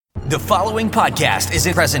The following podcast is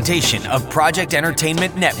a presentation of Project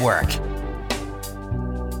Entertainment Network.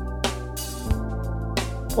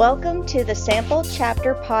 Welcome to the Sample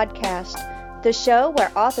Chapter Podcast, the show where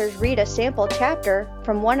authors read a sample chapter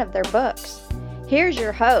from one of their books. Here's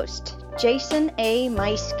your host, Jason A.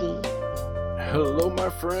 Meiske. Hello, my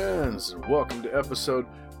friends, and welcome to episode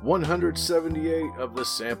 178 of the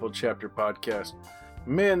Sample Chapter Podcast.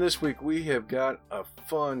 Man, this week we have got a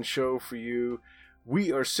fun show for you.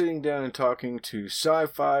 We are sitting down and talking to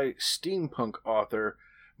sci-fi steampunk author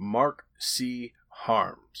Mark C.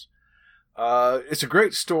 Harms. It's a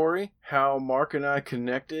great story how Mark and I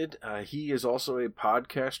connected. He is also a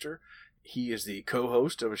podcaster. He is the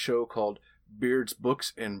co-host of a show called Beards,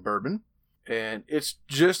 Books, and Bourbon. And it's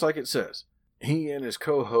just like it says. He and his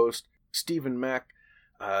co-host, Stephen Mack,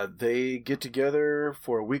 they get together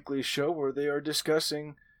for a weekly show where they are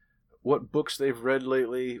discussing what books they've read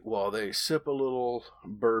lately while they sip a little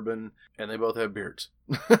bourbon, and they both have beards.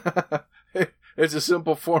 It's a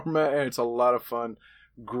simple format, and it's a lot of fun.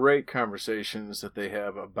 Great conversations that they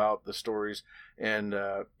have about the stories. And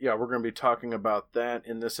we're going to be talking about that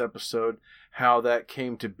in this episode, how that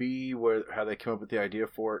came to be, how they came up with the idea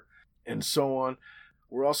for it, and so on.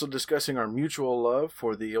 We're also discussing our mutual love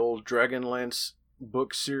for the old Dragonlance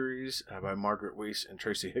book series by Margaret Weis and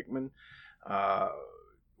Tracy Hickman,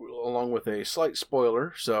 along with a slight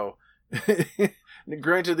spoiler. So,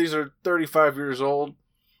 granted, these are 35 years old,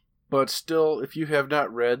 but still, if you have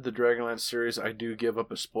not read the Dragonlance series, I do give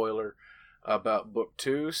up a spoiler about book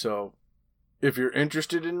 2. So, if you're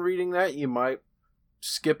interested in reading that, you might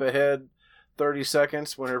skip ahead 30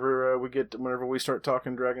 seconds whenever we start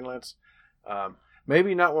talking Dragonlance.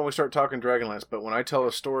 Maybe not when we start talking Dragonlance, but when I tell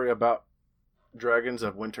a story about Dragons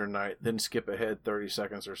of Winter Night, then skip ahead 30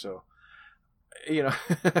 seconds or so.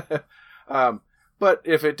 But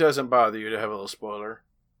if it doesn't bother you to have a little spoiler,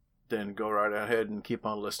 then go right ahead and keep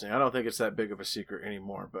on listening. I don't think it's that big of a secret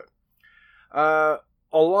anymore. But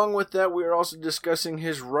along with that, we are also discussing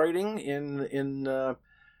his writing in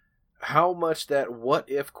how much that what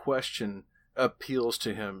if question appeals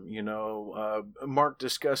to him. Mark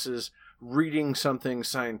discusses reading something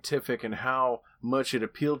scientific and how much it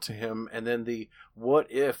appealed to him, and then the what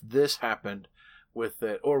if this happened with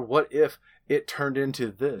it, or what if it turned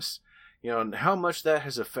into this, and how much that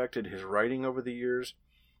has affected his writing over the years.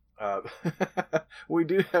 We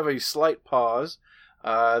do have a slight pause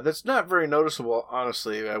that's not very noticeable,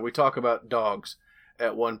 honestly. We talk about dogs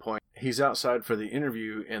at one point. He's outside for the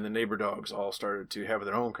interview, and the neighbor dogs all started to have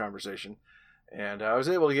their own conversation, and I was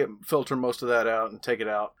able to filter most of that out and take it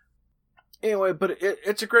out. Anyway, but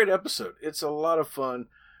it's a great episode. It's a lot of fun.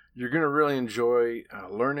 You're going to really enjoy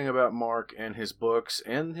learning about Mark and his books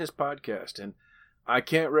and his podcast. And I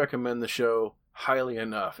can't recommend the show highly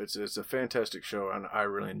enough. It's a fantastic show, and I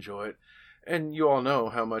really enjoy it. And you all know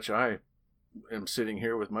how much I am sitting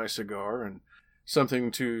here with my cigar and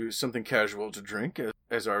something casual to drink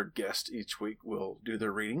as our guest each week will do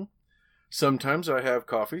their reading. Sometimes I have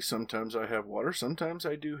coffee. Sometimes I have water. Sometimes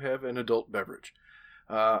I do have an adult beverage.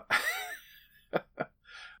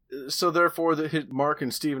 So therefore, the Mark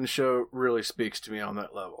and Steven show really speaks to me on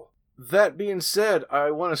that level. That being said,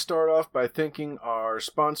 I want to start off by thanking our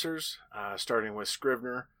sponsors, starting with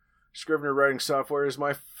Scrivener. Scrivener Writing Software is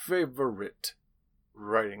my favorite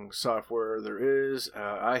writing software there is.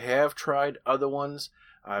 I have tried other ones.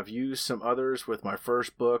 I've used some others with my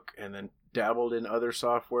first book and then dabbled in other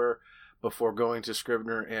software before going to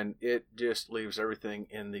Scrivener, and it just leaves everything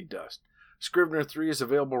in the dust. Scrivener 3 is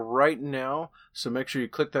available right now, so make sure you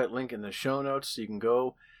click that link in the show notes so you can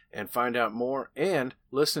go and find out more and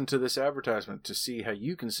listen to this advertisement to see how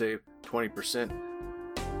you can save 20%.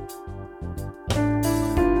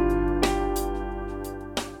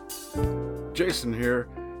 Jason here.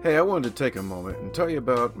 Hey, I wanted to take a moment and tell you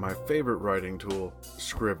about my favorite writing tool,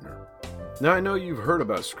 Scrivener. Now, I know you've heard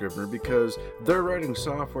about Scrivener because their writing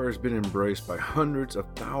software has been embraced by hundreds of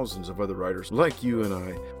thousands of other writers like you and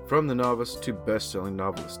I, from the novice to best-selling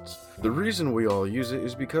novelists. The reason we all use it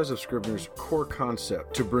is because of Scrivener's core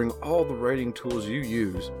concept to bring all the writing tools you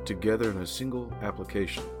use together in a single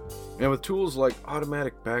application. And with tools like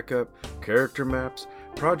automatic backup, character maps,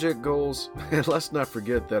 project goals, and let's not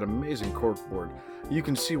forget that amazing corkboard, you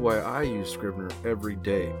can see why I use Scrivener every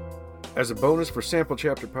day. As a bonus for Sample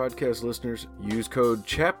Chapter Podcast listeners, use code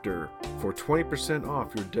CHAPTER for 20%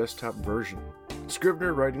 off your desktop version.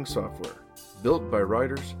 Scrivener Writing Software, built by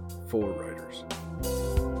writers for writers.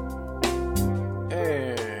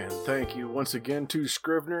 And thank you once again to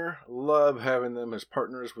Scrivener. Love having them as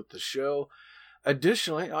partners with the show.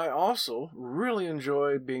 Additionally, I also really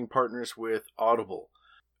enjoy being partners with Audible.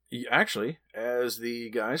 Actually, as the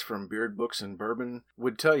guys from Beard Books and Bourbon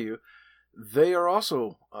would tell you, they are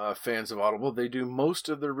also fans of Audible. They do most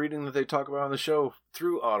of the reading that they talk about on the show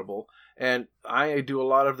through Audible, and I do a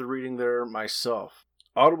lot of the reading there myself.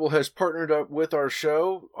 Audible has partnered up with our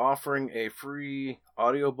show, offering a free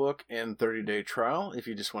audiobook and 30-day trial. If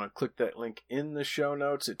you just want to click that link in the show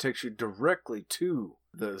notes, it takes you directly to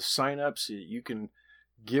the sign-up so you can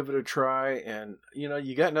give it a try, and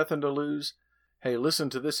you got nothing to lose. Hey, listen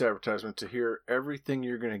to this advertisement to hear everything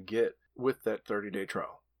you're going to get with that 30-day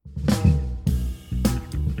trial.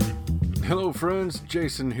 Hello friends,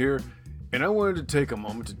 Jason here, and I wanted to take a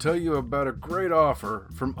moment to tell you about a great offer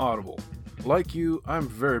from Audible. Like you, I'm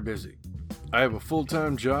very busy. I have a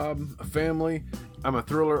full-time job, a family, I'm a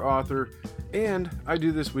thriller author, and I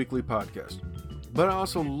do this weekly podcast. But I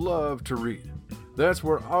also love to read. That's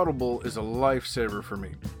where Audible is a lifesaver for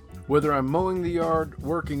me. Whether I'm mowing the yard,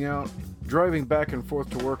 working out, driving back and forth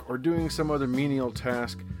to work, or doing some other menial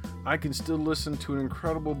task, I can still listen to an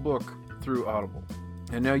incredible book through Audible.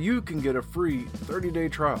 And now you can get a free 30-day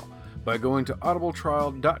trial by going to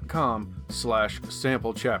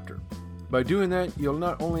audibletrial.com/samplechapter. By doing that, you'll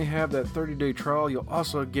not only have that 30-day trial, you'll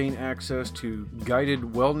also gain access to guided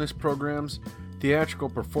wellness programs, theatrical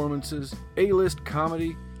performances, A-list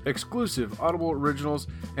comedy, exclusive Audible originals,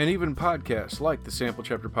 and even podcasts like the Sample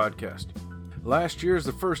Chapter Podcast. Last year is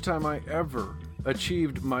the first time I ever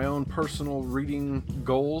achieved my own personal reading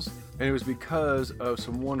goals, and it was because of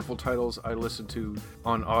some wonderful titles I listened to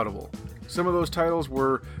on Audible. Some of those titles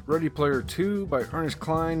were Ready Player 2 by Ernest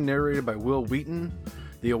Cline, narrated by Will Wheaton,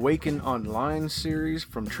 the Awaken Online series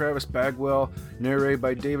from Travis Bagwell, narrated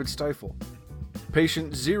by David Stiefel,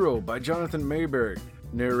 Patient Zero by Jonathan Mayberry,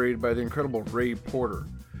 narrated by the incredible Ray Porter.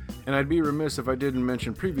 And I'd be remiss if I didn't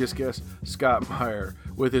mention previous guest Scott Meyer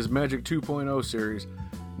with his Magic 2.0 series,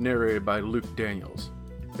 narrated by Luke Daniels.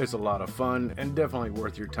 It's a lot of fun and definitely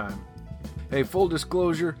worth your time. Hey, full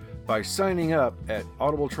disclosure, by signing up at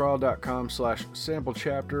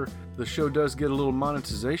audibletrial.com/samplechapter, the show does get a little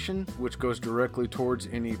monetization, which goes directly towards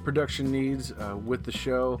any production needs with the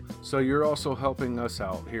show. So you're also helping us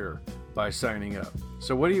out here by signing up.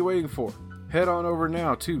 So what are you waiting for? Head on over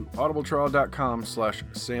now to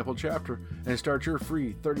audibletrial.com/samplechapter and start your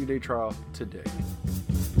free 30-day trial today.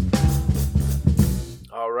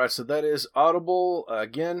 Alright, so that is Audible.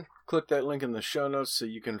 Again, click that link in the show notes so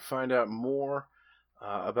you can find out more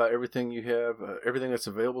about everything you have, everything that's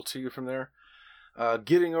available to you from there.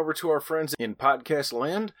 Getting over to our friends in podcast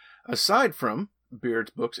land, aside from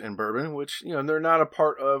Beards, Books, and Bourbon, which, they're not a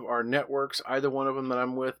part of our networks, either one of them that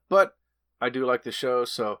I'm with, but I do like the show,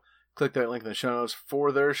 so click that link in the show notes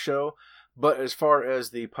for their show. But as far as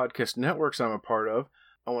the podcast networks I'm a part of,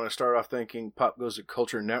 I want to start off thanking Pop Goes the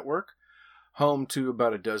Culture Network, home to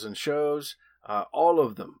about a dozen shows, all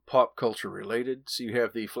of them pop culture related. So you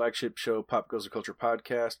have the flagship show, Pop Goes the Culture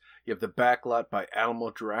Podcast. You have the Backlot by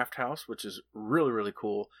Alamo Drafthouse, which is really, really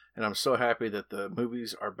cool. And I'm so happy that the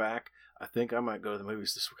movies are back. I think I might go to the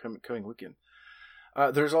movies this coming weekend.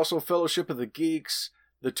 There's also Fellowship of the Geeks,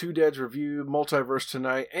 The Two Dads Review, Multiverse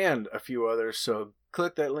Tonight, and a few others. So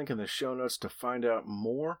click that link in the show notes to find out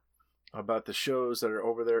more about the shows that are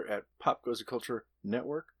over there at Pop Goes the Culture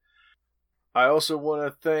Network. I also want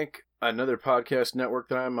to thank another podcast network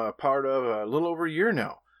that I'm a part of a little over a year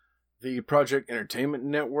now, the Project Entertainment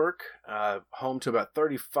Network, home to about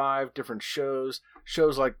 35 different shows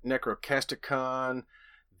like Necrocasticon,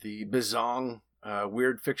 the Bizong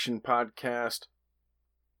Weird Fiction Podcast.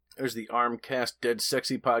 There's the Armcast Dead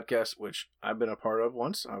Sexy Podcast, which I've been a part of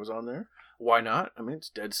once. I was on there. Why not? I mean, it's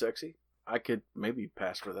dead sexy. I could maybe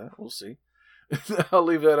pass for that. We'll see. I'll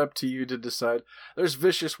leave that up to you to decide. There's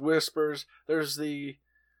Vicious Whispers. There's the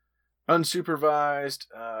Unsupervised,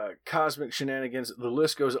 Cosmic Shenanigans. The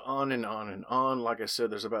list goes on and on and on. Like I said,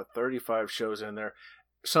 there's about 35 shows in there.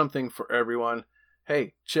 Something for everyone.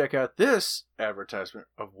 Hey, check out this advertisement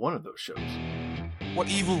of one of those shows. What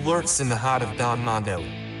evil lurks in the heart of Don Mondo?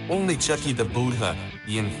 Only Chucky the Buddha,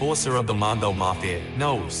 the enforcer of the Mondo Mafia,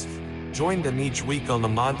 knows. Join them each week on the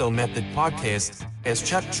Mondo Method podcast as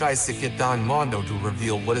Chuck tries to get Don Mondo to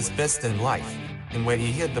reveal what is best in life and where he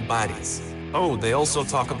hid the bodies. Oh, they also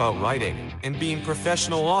talk about writing and being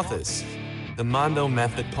professional authors. The Mondo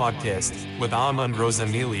Method podcast with Armand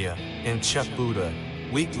Rosamilia and Chuck Buddha.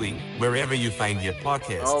 Weekly, wherever you find your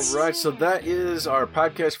podcasts. All right, so that is our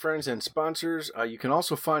podcast friends and sponsors. You can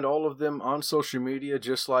also find all of them on social media,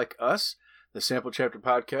 just like us, the Sample Chapter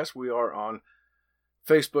Podcast. We are on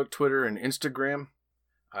Facebook, Twitter, and Instagram.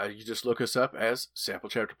 You just look us up as Sample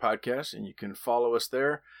Chapter Podcast, and you can follow us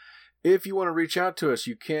there. If you want to reach out to us,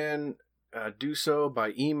 you can do so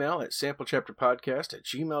by email at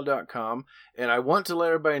samplechapterpodcast@gmail.com. And I want to let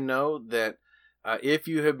everybody know that if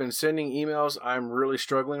you have been sending emails, I'm really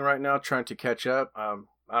struggling right now trying to catch up. I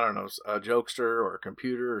don't know, a Jokester or a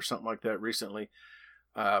computer or something like that recently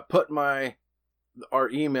put our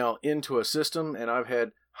email into a system, and I've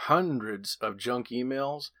had hundreds of junk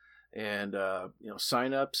emails and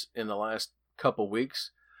sign-ups in the last couple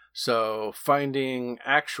weeks. So finding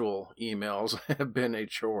actual emails have been a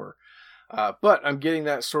chore. But I'm getting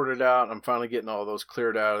that sorted out. I'm finally getting all those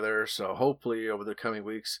cleared out of there. So hopefully over the coming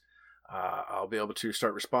weeks, I'll be able to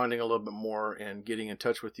start responding a little bit more and getting in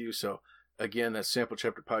touch with you. So again, that's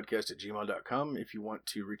samplechapterpodcast@gmail.com if you want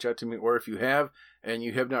to reach out to me, or if you have and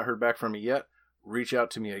you have not heard back from me yet, reach out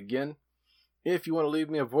to me again. If you want to leave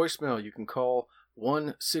me a voicemail, you can call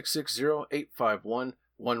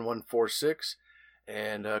 1-660-851-1146.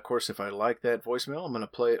 And of course, if I like that voicemail, I'm going to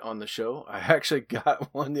play it on the show. I actually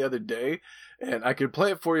got one the other day, and I could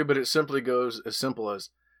play it for you, but it simply goes as simple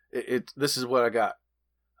as, this is what I got.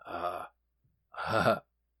 I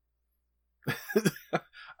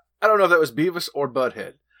don't know if that was Beavis or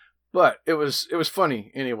Butthead, but it was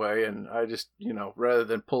funny anyway, and I just, rather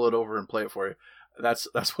than pull it over and play it for you, that's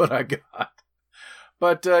what I got.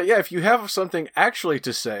 But yeah, if you have something actually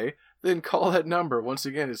to say, then call that number. Once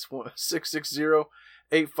again, it's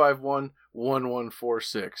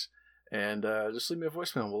 660-851-1146. And just leave me a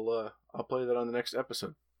voicemail. I'll play that on the next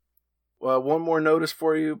episode. One more notice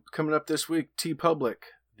for you coming up this week. TeePublic,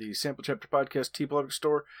 the Sample Chapter Podcast TeePublic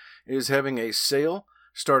store, is having a sale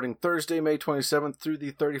starting Thursday, May 27th through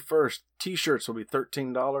the 31st. T-shirts will be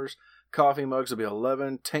 $13. Coffee mugs will be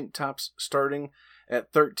 $11. Tank tops starting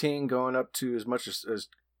at $13, going up to as much as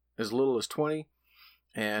little as $20.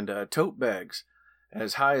 And tote bags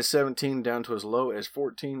as high as $17 down to as low as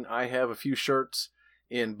 $14. I have a few shirts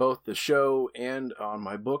in both the show and on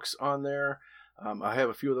my books on there. I have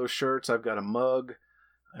a few of those shirts. I've got a mug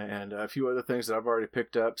and a few other things that I've already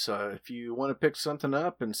picked up. So if you want to pick something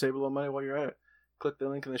up and save a little money while you're at it, click the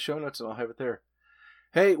link in the show notes and I'll have it there.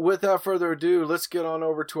 Hey, without further ado, let's get on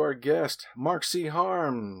over to our guest, Mark C.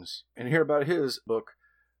 Harms, and hear about his book,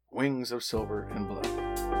 Wings of Silver and Blood.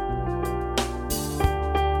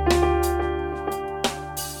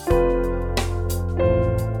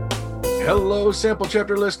 Hello, Sample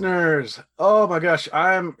Chapter listeners. Oh my gosh,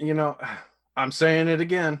 I'm saying it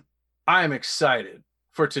again. I'm excited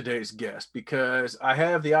for today's guest because I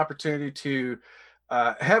have the opportunity to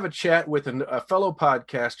have a chat with a fellow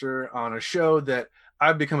podcaster on a show that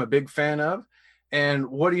I've become a big fan of. And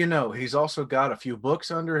what do you know? He's also got a few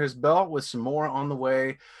books under his belt with some more on the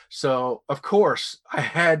way. So, of course, I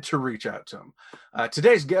had to reach out to him.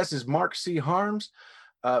 Today's guest is Mark C. Harms.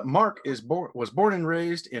 Mark was born and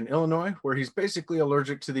raised in Illinois, where he's basically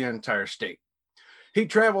allergic to the entire state. He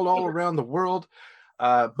traveled all around the world,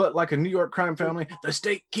 but like a New York crime family, the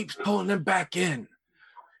state keeps pulling him back in.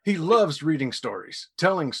 He loves reading stories,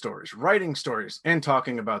 telling stories, writing stories, and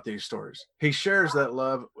talking about these stories. He shares that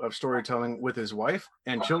love of storytelling with his wife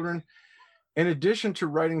and children. In addition to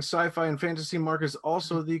writing sci-fi and fantasy, Mark is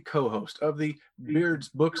also the co-host of the Beards,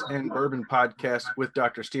 Books, and Bourbon podcast with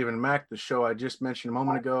Dr. Stephen Mack, the show I just mentioned a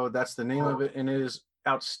moment ago. That's the name of it, and it is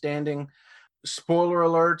outstanding. Spoiler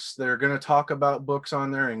alerts, they're going to talk about books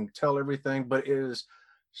on there and tell everything, but it is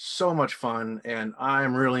so much fun, and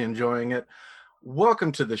I'm really enjoying it.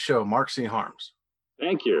 Welcome to the show, Mark C. Harms.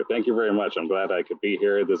 Thank you. Thank you very much. I'm glad I could be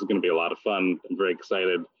here. This is going to be a lot of fun. I'm very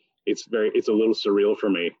excited. It's a little surreal for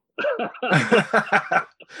me.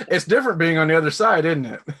 It's different being on the other side, isn't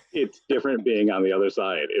it? It's different being on the other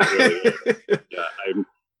side. It really is. Yeah,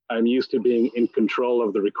 I'm used to being in control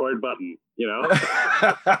of the record button,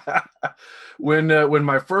 When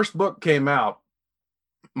my first book came out,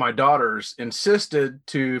 my daughters insisted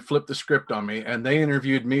to flip the script on me, and they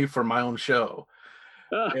interviewed me for my own show.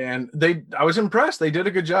 And I was impressed. They did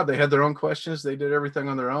a good job. They had their own questions. They did everything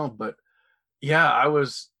on their own, but yeah, I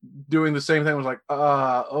was doing the same thing. I was like,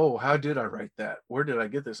 how did I write that? Where did I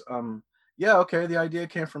get this? Yeah, okay, the idea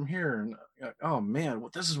came from here. And oh man,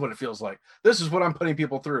 this is what it feels like. This is what I'm putting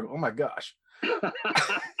people through. Oh my gosh.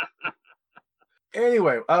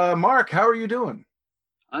 Anyway, Mark, how are you doing?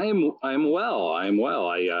 I'm well.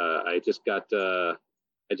 I just got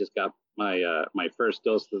my first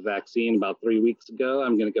dose of the vaccine about 3 weeks ago.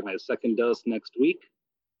 I'm going to get my second dose next week,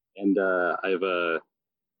 and I've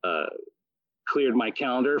cleared my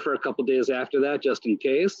calendar for a couple days after that, just in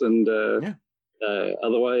case. And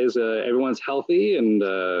otherwise, everyone's healthy, and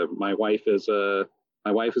my wife is good.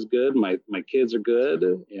 My kids are good,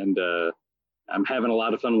 and I'm having a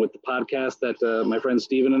lot of fun with the podcast that my friend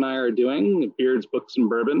Stephen and I are doing, Beards, Books, and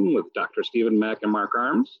Bourbon with Dr. Stephen Mack and Mark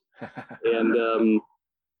Harms. And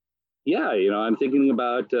yeah, I'm thinking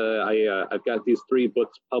about, I've got these 3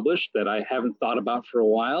 books published that I haven't thought about for a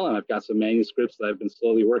while, and I've got some manuscripts that I've been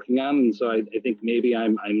slowly working on. And so I think maybe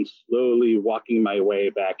I'm slowly walking my way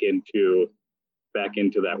back into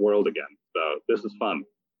that world again. So this is fun.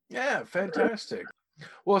 Yeah, fantastic.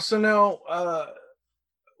 Well, so now,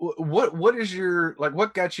 what is your, like,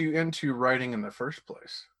 what got you into writing in the first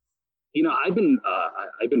place? I've been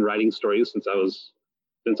writing stories since I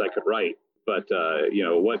could write. But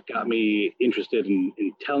what got me interested in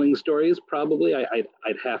telling stories, probably I'd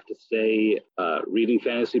have to say reading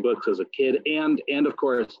fantasy books as a kid, and of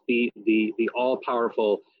course the all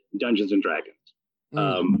powerful Dungeons and Dragons.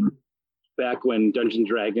 Back when Dungeons and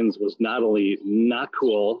Dragons was not only not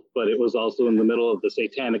cool, but it was also in the middle of the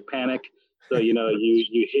Satanic Panic. So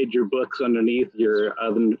you hid your books underneath your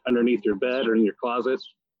bed or in your closet,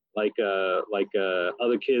 like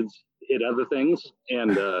other kids hid other things,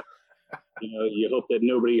 and you hope that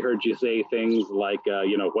nobody heard you say things like,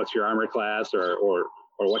 what's your armor class, or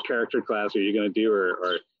what character class are you going to do,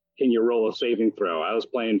 or can you roll a saving throw? I was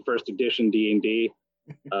playing first edition D&D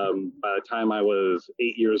by the time I was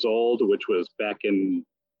 8 years old, which was back in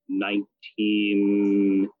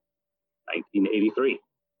 1983.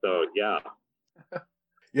 So yeah.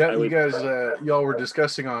 Yeah, you guys, y'all were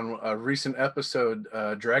discussing on a recent episode,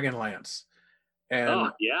 Dragonlance.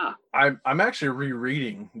 And yeah, I'm actually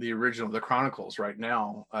rereading the Chronicles right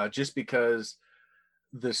now, just because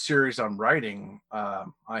the series I'm writing,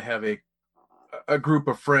 I have a group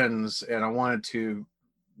of friends, and I wanted to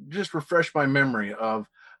just refresh my memory of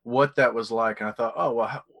what that was like. And I thought, oh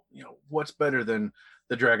well, what's better than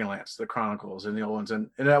the Dragonlance, the Chronicles, and the old ones, and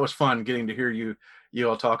that was fun getting to hear you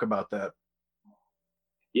all talk about that.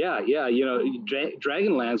 Yeah,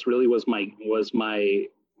 Dragonlance really was my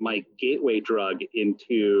gateway drug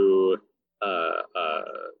into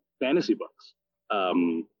fantasy books. I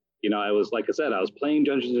was, like I said, I was playing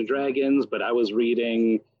Dungeons and Dragons, but I was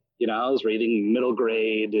reading middle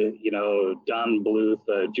grade, Don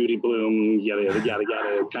Bluth, Judy Blume,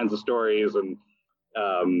 yada kinds of stories, and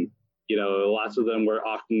lots of them were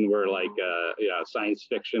like science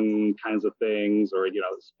fiction kinds of things, or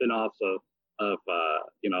spin-offs of a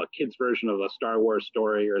kid's version of a Star Wars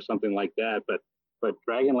story or something like that. But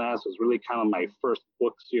Dragonlance was really kind of my first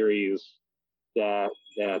book series that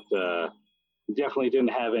definitely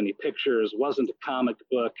didn't have any pictures, wasn't a comic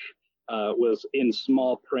book, was in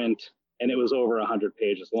small print, and it was over 100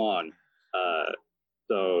 pages long. I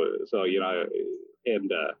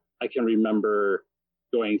can remember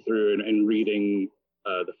going through and reading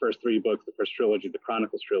the first 3 books, the first trilogy, the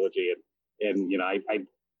Chronicles trilogy, and I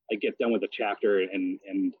get done with a chapter and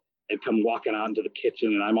come walking out into the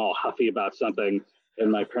kitchen, and I'm all huffy about something, and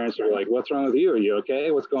my parents are like, "What's wrong with you? Are you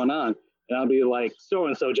okay? What's going on?" And I'll be like, "So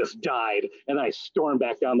and so just died," and I storm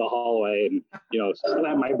back down the hallway and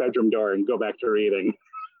slam my bedroom door and go back to reading.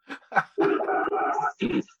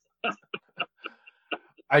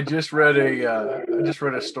 I just read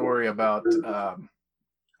a story about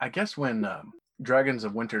I guess when Dragons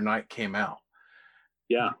of Winter Night came out.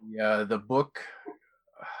 Yeah. The book,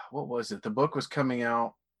 what was it? The book was coming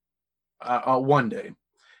out one day,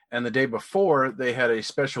 and the day before they had a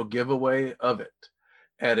special giveaway of it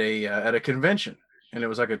at a convention, and it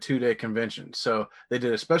was like a 2-day convention. So they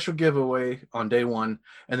did a special giveaway on day 1,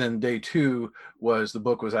 and then day 2 was the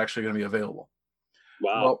book was actually going to be available.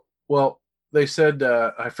 Wow. Well, they said,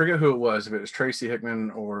 I forget who it was, if it was Tracy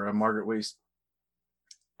Hickman or Margaret Weis.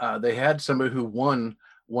 They had somebody who won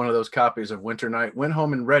one of those copies of Winter Night, went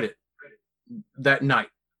home and read it that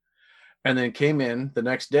night, and then came in the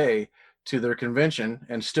next day to their convention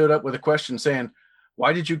and stood up with a question saying,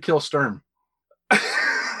 "Why did you kill Sturm?"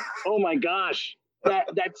 Oh my gosh.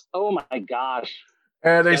 That's oh my gosh.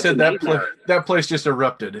 And they said that place just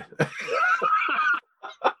erupted.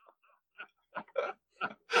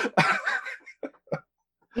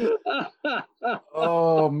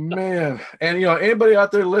 Oh man. And anybody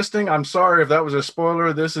out there listening, I'm sorry if that was a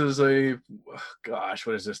spoiler. This is what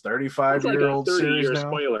is this, 35-year-old like series now?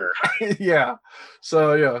 Spoiler. Yeah.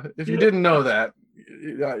 So yeah, if you didn't know that,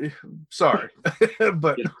 sorry.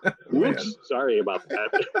 But whoops, sorry about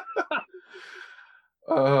that.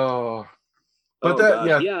 Oh. But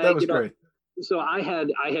that was great. So I had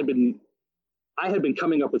been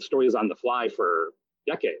coming up with stories on the fly for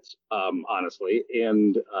decades, honestly,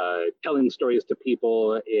 and telling stories to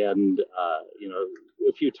people, and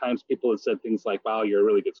a few times people have said things like, "Wow, you're a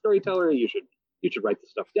really good storyteller. You should write this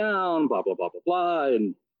stuff down." Blah blah blah blah blah.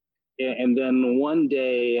 And then one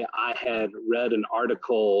day I had read an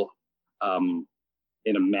article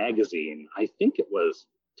in a magazine. I think it was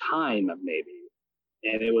Time, maybe,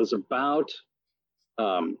 and it was about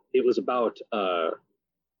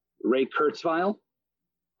Ray Kurzweil,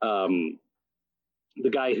 the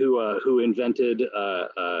guy who invented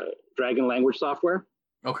Dragon language software.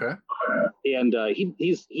 Okay. And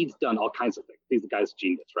he's done all kinds of things. He's the guy's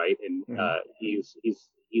genius, right? And he's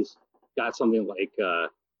got something like the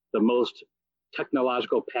most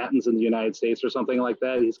technological patents in the United States or something like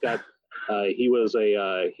that. He's got he was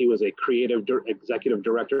a creative executive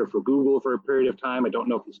director for Google for a period of time. I don't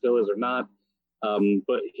know if he still is or not.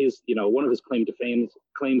 But his, one of his claims to fame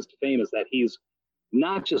is that he's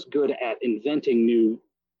not just good at inventing new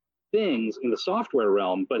things in the software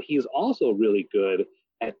realm, but he's also really good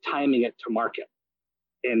at timing it to market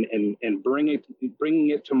and bringing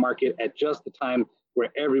it to market at just the time where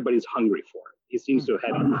everybody's hungry for it. He seems to have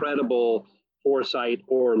had incredible foresight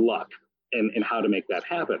or luck in how to make that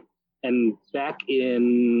happen. And back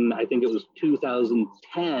in, I think it was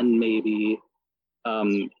 2010, maybe,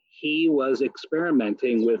 he was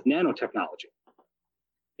experimenting with nanotechnology.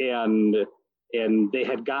 And they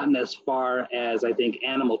had gotten as far as, I think,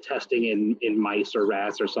 animal testing in mice or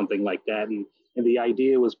rats or something like that. And the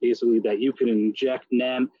idea was basically that you can inject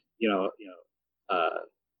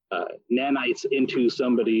nanites into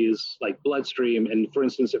somebody's like bloodstream. And for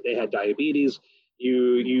instance, if they had diabetes,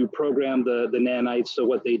 you program the nanites. So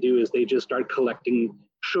what they do is they just start collecting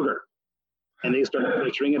sugar, and they start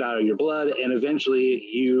filtering it out of your blood. And eventually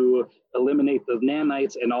you eliminate the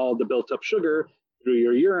nanites and all the built up sugar through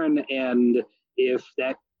your urine. And if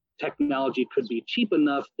that technology could be cheap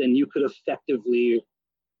enough, then you could effectively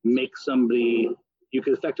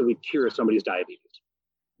cure somebody's diabetes.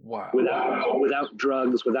 Wow. Without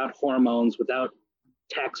drugs, without hormones, without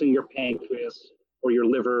taxing your pancreas or your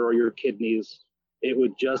liver or your kidneys. It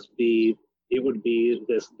would be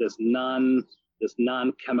this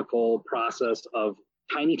non-chemical process of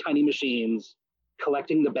tiny machines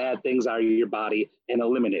collecting the bad things out of your body and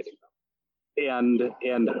eliminating them.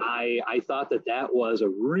 And I thought that was a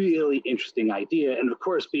really interesting idea. And of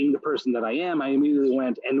course, being the person that I am, I immediately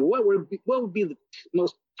went, and what would be the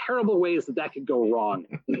most terrible ways that could go wrong?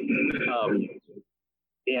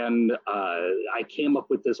 I came up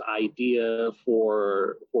with this idea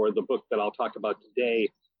for the book that I'll talk about today,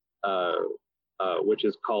 which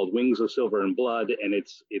is called Wings of Silver and Blood, and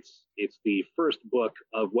it's the first book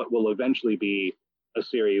of what will eventually be a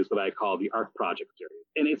series that I call the Ark Project series.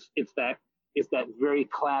 And it's that very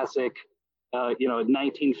classic,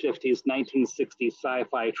 1950s, 1960s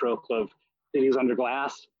sci-fi trope of cities under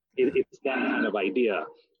glass. It's that kind of idea.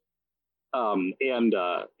 And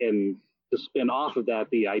to spin off of that,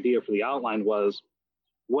 the idea for the outline was,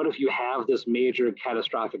 what if you have this major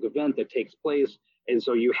catastrophic event that takes place, and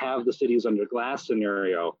so you have the cities under glass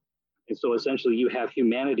scenario, and so essentially you have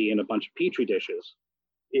humanity in a bunch of petri dishes.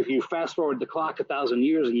 If you fast forward the clock 1,000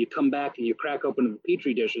 years and you come back and you crack open the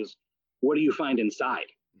petri dishes, what do you find inside?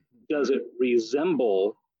 Does it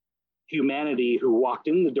resemble humanity who walked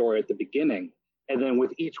in the door at the beginning? And then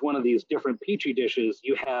with each one of these different petri dishes,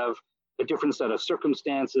 you have a different set of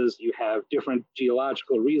circumstances, you have different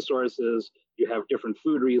geological resources, you have different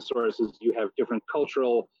food resources, you have different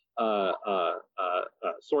cultural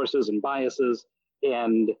sources and biases,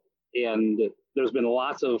 and there's been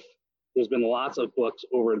lots of books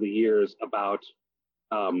over the years about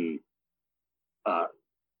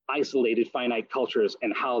isolated finite cultures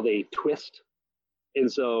and how they twist.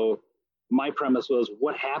 And so my premise was,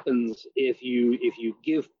 what happens if you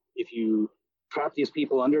trap these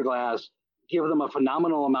people under glass, give them a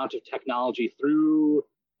phenomenal amount of technology through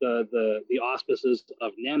the auspices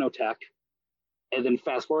of nanotech, and then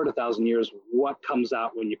fast forward 1,000 years, what comes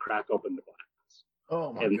out when you crack open the glass?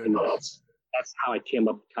 Oh my goodness. That's how I came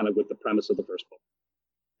up kind of with the premise of the first book.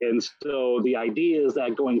 And so the idea is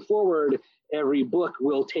that going forward, every book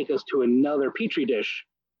will take us to another petri dish,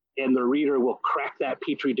 and the reader will crack that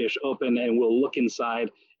petri dish open and will look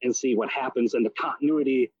inside and see what happens. And the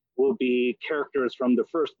continuity will be characters from the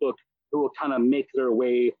first book who will kind of make their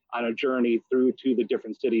way on a journey through to the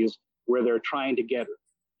different cities where they're trying to get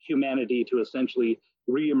humanity to essentially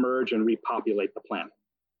reemerge and repopulate the planet.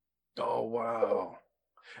 Oh, wow.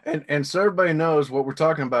 And so everybody knows what we're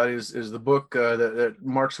talking about is the book that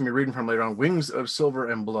Mark's going to be reading from later on, Wings of Silver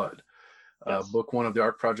and Blood, yes. Book 1 of the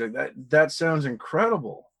Ark Project. That sounds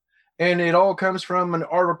incredible. And it all comes from an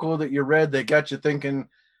article that you read that got you thinking,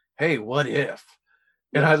 hey, what if?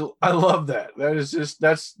 And yes. I love that.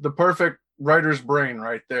 That's the perfect writer's brain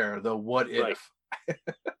right there, the what if. Right.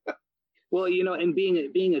 Well, and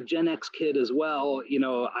being a Gen X kid as well,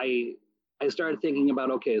 I started thinking about,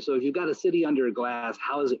 okay, so if you've got a city under glass,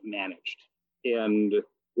 how is it managed? And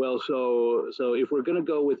Well, so if we're going to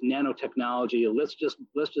go with nanotechnology, let's just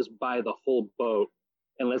buy the whole boat,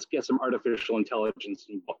 and let's get some artificial intelligence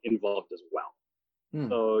involved as well.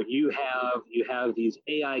 So you have these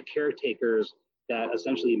AI caretakers that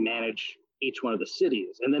essentially manage each one of the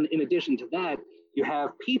cities, and then in addition to that, you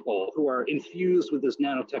have people who are infused with this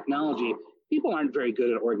nanotechnology. People aren't very good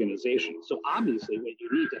at organization, so obviously, what you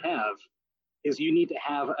need to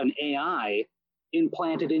have an AI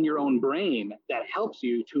implanted in your own brain that helps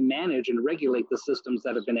you to manage and regulate the systems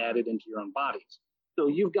that have been added into your own bodies. So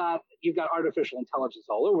you've got artificial intelligence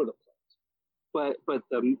all over the place. But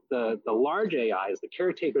the large AIs, the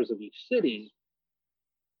caretakers of each city,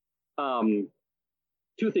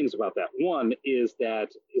 two things about that. One is that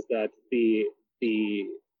the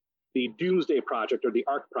Doomsday Project, or the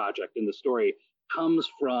ARC project in the story, comes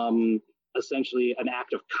from essentially an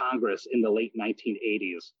act of Congress in the late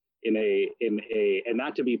 1980s and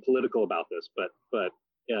not to be political about this, but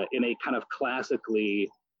in a kind of classically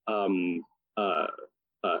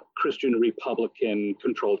Christian Republican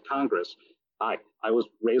controlled Congress. I was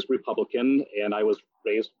raised Republican and I was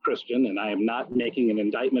raised Christian, and I am not making an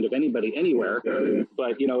indictment of anybody anywhere,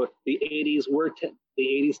 but the 80s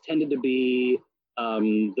tended to be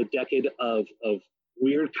the decade of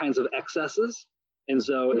weird kinds of excesses. And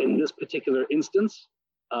so in this particular instance,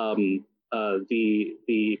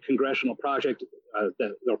 the congressional project,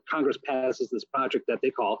 the Congress passes this project that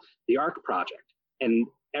they call the ARC project. And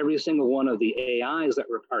every single one of the AIs that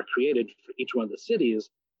are created for each one of the cities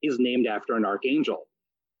is named after an archangel.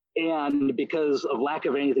 And because of lack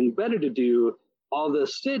of anything better to do, all the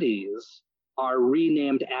cities are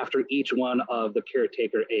renamed after each one of the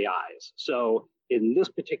caretaker AIs. So in this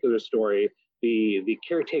particular story, the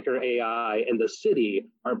caretaker AI and the city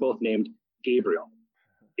are both named Gabriel.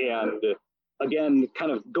 And again,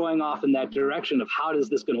 kind of going off in that direction of how is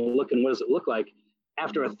this going to look and what does it look like?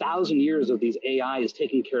 After 1,000 years of these AIs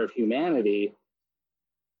taking care of humanity,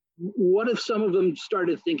 what if some of them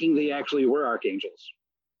started thinking they actually were archangels?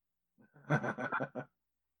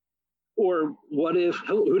 Or what if,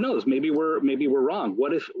 who knows, maybe we're wrong.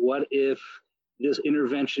 What if this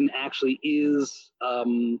intervention actually is a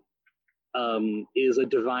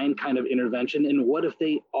divine kind of intervention? And what if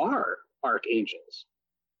they are archangels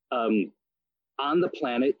on the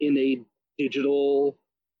planet in a digital,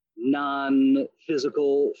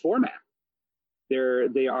 non-physical format?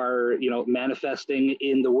 They are manifesting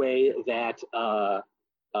in the way that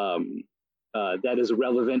that is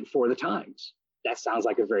relevant for the times. That sounds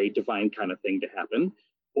like a very divine kind of thing to happen.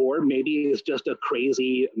 Or maybe it's just a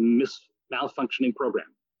crazy malfunctioning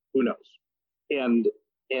program. Who knows? And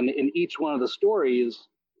in each one of the stories,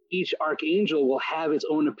 each archangel will have its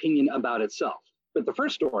own opinion about itself. But the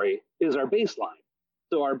first story is our baseline.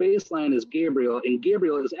 So our baseline is Gabriel, and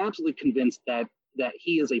Gabriel is absolutely convinced that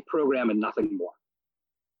he is a program and nothing more.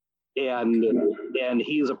 And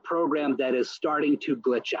he is a program that is starting to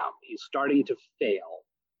glitch out. He's starting to fail.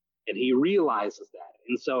 And he realizes that.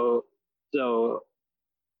 And so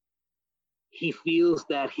he feels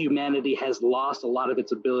that humanity has lost a lot of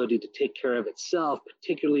its ability to take care of itself,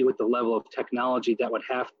 particularly with the level of technology that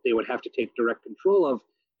they would have to take direct control of.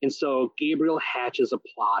 And so Gabriel hatches a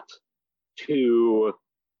plot to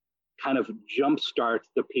kind of jumpstart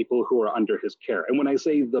the people who are under his care. And when I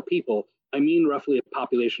say the people, I mean roughly a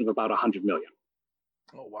population of about 100 million.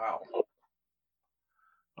 Oh, wow.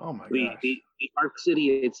 Oh my gosh. The Arc City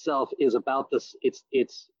itself is about this. It's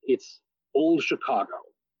old Chicago.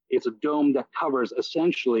 It's a dome that covers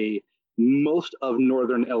essentially most of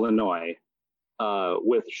northern Illinois,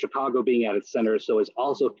 with Chicago being at its center. So it's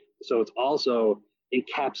also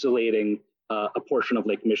encapsulating a portion of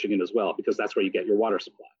Lake Michigan as well, because that's where you get your water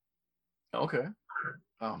supply. Okay.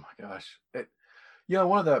 Oh my gosh.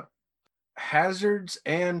 One of the hazards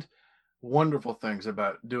and wonderful things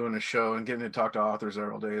about doing a show and getting to talk to authors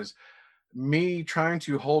every day is me trying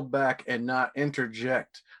to hold back and not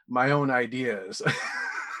interject my own ideas.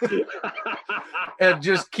 And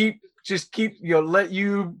just keep let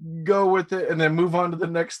you go with it and then move on to the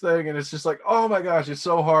next thing. And it's just like, oh my gosh, it's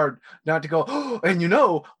so hard not to go, oh, and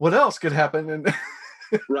what else could happen? And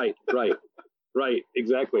right,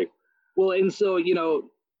 exactly. Well, and so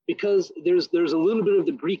because there's a little bit of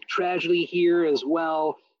the Greek tragedy here as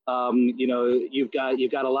well. You've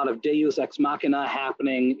got a lot of Deus ex machina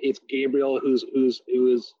happening. It's Gabriel who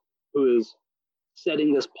is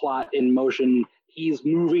setting this plot in motion. He's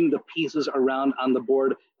moving the pieces around on the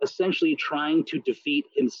board, essentially trying to defeat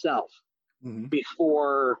himself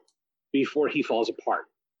before he falls apart.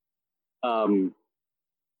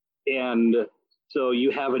 And so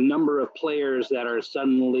you have a number of players that are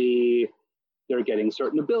suddenly they're getting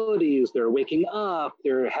certain abilities, they're waking up,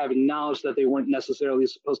 they're having knowledge that they weren't necessarily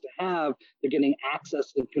supposed to have, they're getting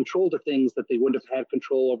access and control to things that they wouldn't have had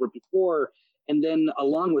control over before. And then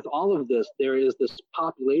along with all of this, there is this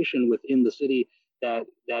population within the city that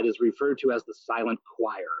is referred to as the silent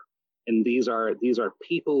choir. And these are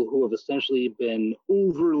people who have essentially been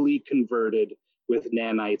overly converted with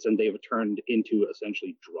nanites, and they've turned into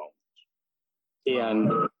essentially drones. And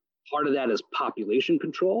part of that is population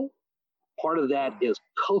control. Part of that is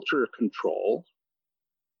culture control,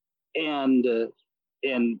 and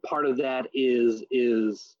part of that is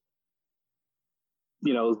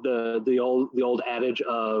the old adage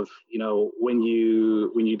of when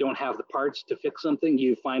you don't have the parts to fix something,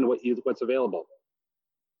 you find what's available.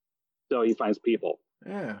 So he finds people.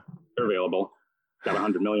 Yeah, they're available. Got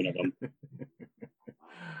 100 million of them.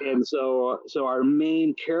 And so our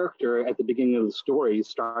main character at the beginning of the story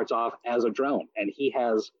starts off as a drone, and he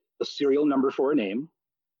has a serial number for a name.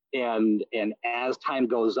 And as time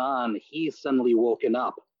goes on, he's suddenly woken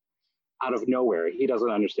up out of nowhere. He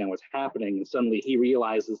doesn't understand what's happening, and suddenly he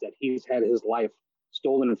realizes that he's had his life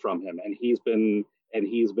stolen from him, and he's been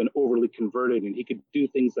overly converted, and he could do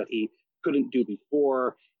things that he couldn't do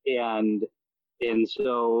before. And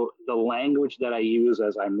so the language that I use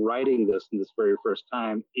as I'm writing this in this very first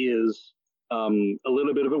time is a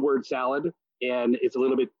little bit of a word salad, and it's a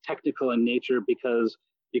little bit technical in nature because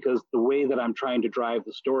the way that I'm trying to drive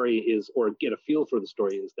the story is, or get a feel for the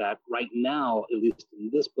story, is that right now, at least in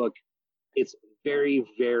this book, it's very,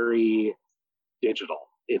 very digital.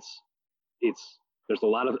 There's a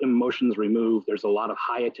lot of emotions removed. There's a lot of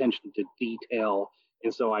high attention to detail.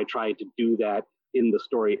 And so I try to do that in the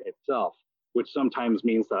story itself, which sometimes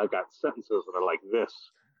means that I've got sentences that are like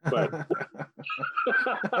this, but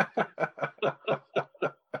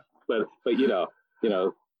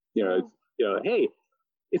hey,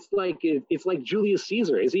 it's like Julius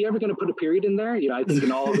Caesar. Is he ever going to put a period in there? I think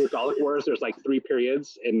in all of the Gallic Wars, there's like 3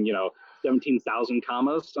 periods and 17,000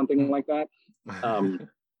 commas, something like that.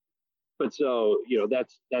 But so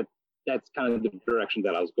that's kind of the direction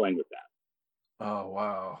that I was going with that. Oh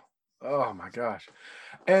wow. Oh my gosh.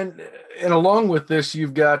 And along with this,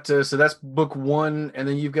 you've got so that's book 1, and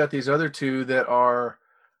then you've got these other 2 that are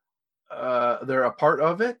they're a part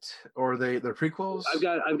of it, or they're prequels.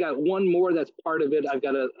 I've got one more that's part of it. I've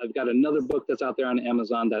got another book that's out there on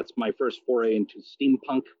Amazon. That's my first foray into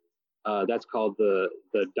steampunk. That's called the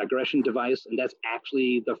Digression Device, and that's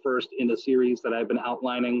actually the first in a series that I've been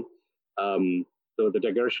outlining. So the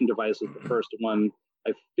Digression Device is the first one.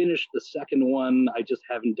 I finished the second one.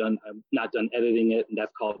 I'm not done editing it, and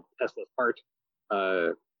that's called Tesla's Heart.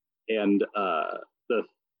 And the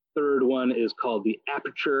third one is called The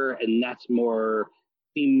Aperture, and that's more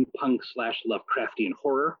steampunk / Lovecraftian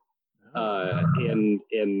horror. And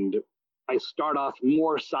I start off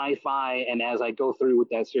more sci-fi, and as I go through with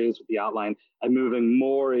that series with the outline, I'm moving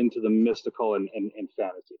more into the mystical and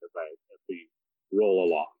fantasy as we roll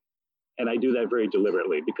along. And I do that very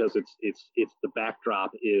deliberately because it's the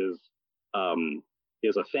backdrop is a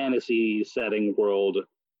fantasy setting world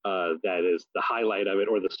that is the highlight of it,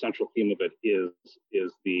 or the central theme of it is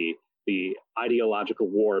the ideological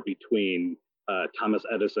war between Thomas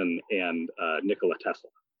Edison and Nikola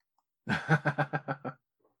Tesla.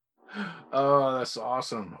 Oh, that's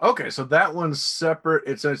awesome. Okay, so that one's separate.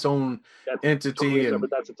 It's its own entity, totally and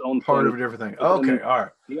that's its own part of everything. Okay, all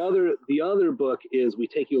right. The other book is We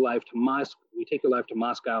Take You Live to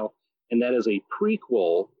Moscow, and that is a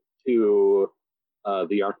prequel to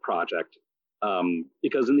the Ark Project.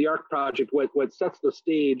 Because in the Ark Project, what sets the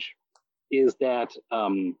stage is that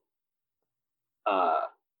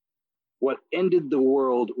what ended the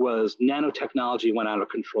world was nanotechnology went out of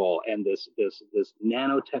control, and this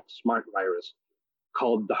nanotech smart virus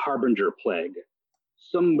called the Harbinger Plague.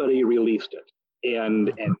 Somebody released it,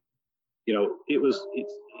 and it was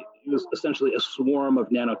essentially a swarm of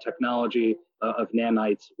nanotechnology of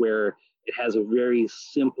nanites, where it has a very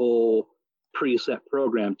simple preset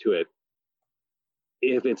program to it.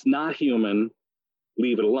 If it's not human,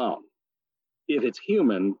 leave it alone. If it's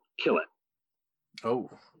human, kill it.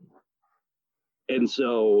 Oh. And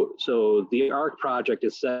so the Ark Project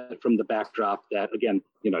is set from the backdrop that, again,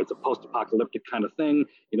 it's a post-apocalyptic kind of thing.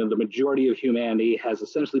 The majority of humanity has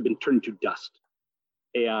essentially been turned to dust.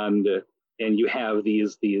 And you have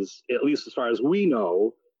these, at least as far as we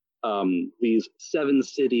know, these 7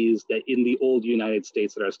 cities that in the old United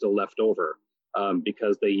States that are still left over,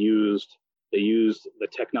 because they used the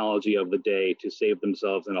technology of the day to save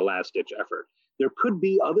themselves in a last-ditch effort. There could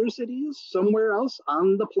be other cities somewhere else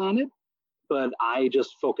on the planet, but I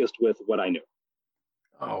just focused with what I knew.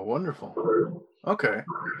 Oh, wonderful. Okay.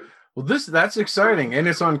 Well, that's exciting, and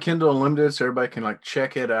it's on Kindle Unlimited, so everybody can like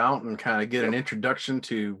check it out and kind of get an introduction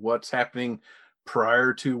to what's happening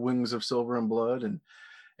prior to Wings of Silver and Blood, and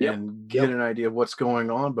get an idea of what's going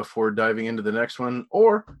on before diving into the next one.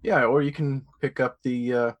 Or you can pick up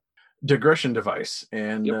the Digression Device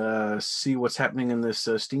and see what's happening in this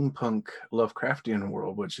steampunk Lovecraftian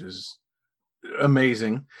world, which is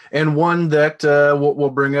amazing, and one that we'll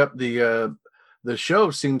bring up. The show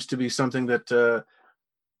seems to be something that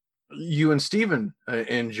you and Steven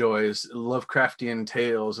enjoys, Lovecraftian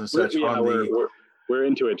tales and such. We're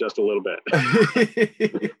into it just a little bit.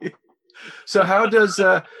 So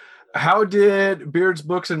how did Beard's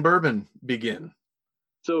Books and Bourbon begin?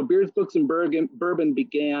 So Beard's Books and Bourbon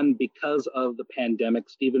began because of the pandemic.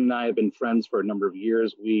 Steven and I have been friends for a number of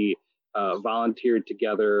years. We volunteered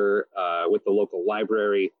together with the local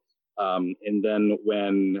library, and then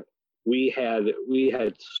when we had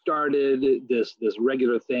started this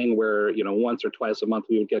regular thing where, once or twice a month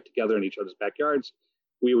we would get together in each other's backyards.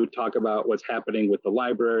 We would talk about what's happening with the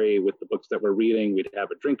library, with the books that we're reading. We'd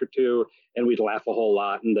have a drink or two, and we'd laugh a whole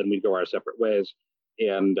lot, and then we'd go our separate ways.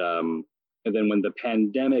 And then when the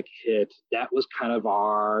pandemic hit, that was kind of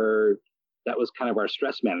our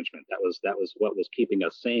stress management. That was what was keeping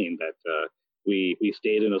us sane. That we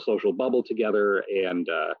stayed in a social bubble together, and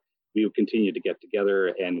we would continue to get together,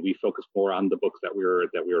 and we focused more on the books that we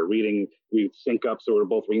were reading. We'd sync up, so we're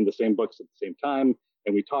both reading the same books at the same time,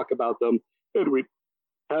 and we talk about them, and we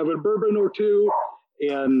have a bourbon or two,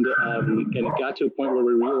 and it got to a point where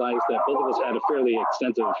we realized that both of us had a fairly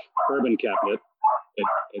extensive bourbon cabinet, and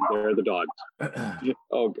there are the dogs.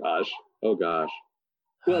 Oh gosh.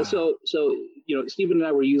 Well, so Steven and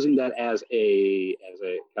I were using that as a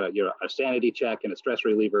kind of a sanity check and a stress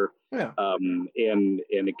reliever. Yeah. And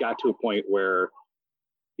it got to a point where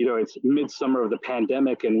it's midsummer of the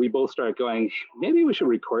pandemic, and we both start going, maybe we should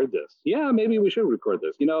record this. Yeah, maybe we should record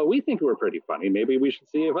this. We think we're pretty funny. Maybe we should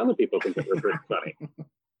see if other people think that we're pretty funny.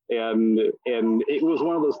 And it was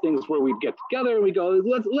one of those things where we'd get together and we go,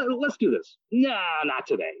 let's do this. Nah, not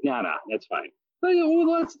today. Nah, that's fine. Well,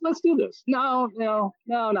 let's do this. No,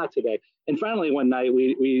 not today. And finally, one night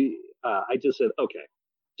I just said, okay,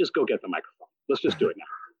 just go get the microphone. Let's just do it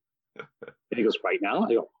now. And he goes, right now?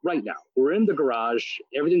 I go, right now. We're in the garage.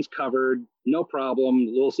 Everything's covered. No problem.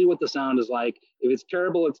 We'll see what the sound is like. If it's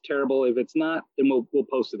terrible, it's terrible. If it's not, then we'll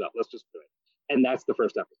post it up. Let's just do it. And that's the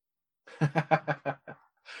first episode.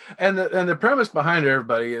 And the premise behind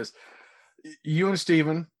everybody is you and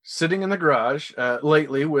Steven sitting in the garage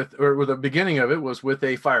lately with the beginning of it was with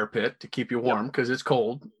a fire pit to keep you warm because it's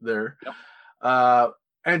cold there. Yep.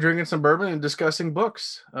 And drinking some bourbon and discussing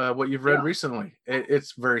books, what you've read recently.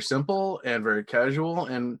 It's very simple and very casual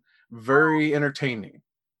and very entertaining.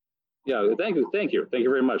 Yeah, thank you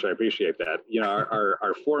very much. I appreciate that.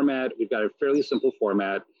 Our format, we've got a fairly simple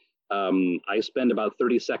format. I spend about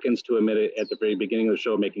 30 seconds to a minute at the very beginning of the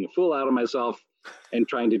show making a fool out of myself and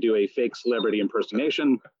trying to do a fake celebrity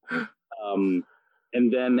impersonation. And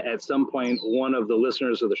then at some point, one of the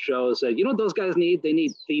listeners of the show said, what those guys need? They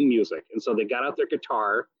need theme music. And so they got out their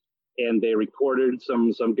guitar and they recorded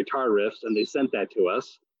some guitar riffs and they sent that to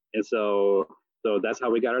us. And so that's how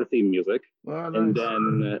we got our theme music. Oh, nice. And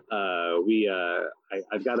then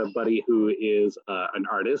I've got a buddy who is an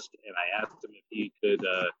artist, and I asked him if he could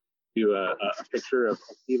do a picture of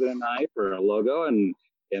Steven and I for a logo, and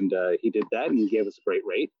he did that and gave us a great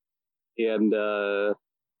rate. And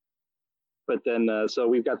but then so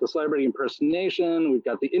we've got the celebrity impersonation, we've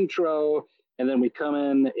got the intro, and then we come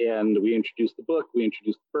in and we introduce the book, we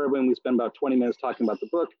introduce the bourbon, we spend about 20 minutes talking about the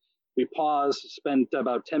book, we pause, spend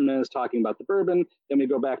about 10 minutes talking about the bourbon, then we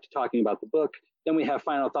go back to talking about the book, then we have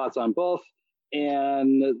final thoughts on both,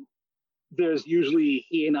 and there's usually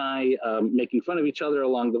he and I making fun of each other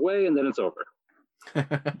along the way, and then it's over.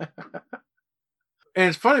 And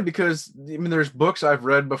it's funny because there's books I've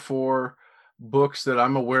read before, books that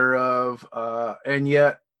I'm aware of, and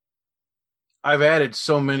yet I've added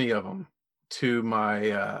so many of them to my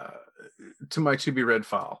to be read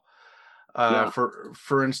file.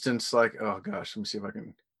 For instance, like, oh gosh, let me see if I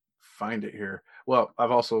can find it here. Well,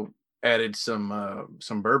 I've also added some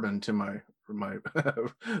bourbon to my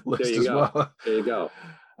list as well. There you go.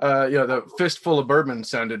 The Fistful of Bourbon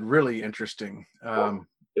sounded really interesting.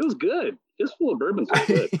 It was good. Fistful of Bourbon was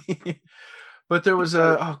good. But there was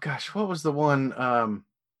what was the one?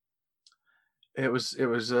 It was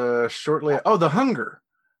shortly. Oh, The Hunger.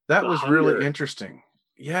 That was really interesting.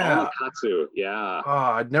 Yeah. Katsu. Yeah. Oh,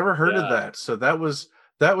 I'd never heard of that. So that was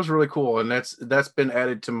really cool, and that's been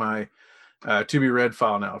added to my to be read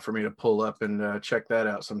file now for me to pull up and check that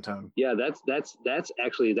out sometime. Yeah, that's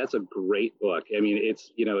a great book. I mean,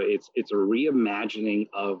 it's a reimagining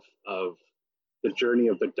of the journey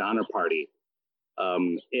of the Donner Party,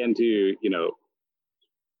 and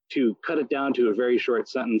to cut it down to a very short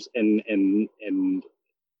sentence and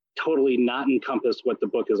totally not encompass what the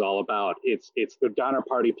book is all about. It's the Donner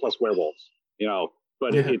Party plus werewolves,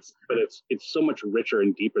 but Yeah. it's so much richer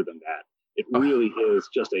and deeper than that. It really is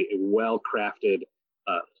just a well-crafted,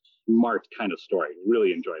 smart kind of story.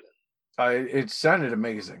 Really enjoyed it. It sounded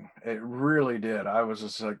amazing. It really did. I was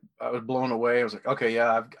just like, I was blown away. I was like, okay,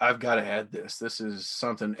 yeah, I've got to add this. This is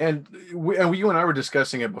something. And you and I were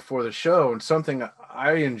discussing it before the show, and something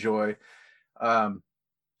I enjoy.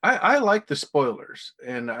 I like the spoilers,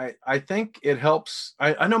 and I think it helps.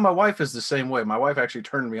 I know my wife is the same way. My wife actually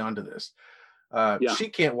turned me on to this. She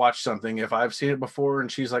can't watch something if I've seen it before,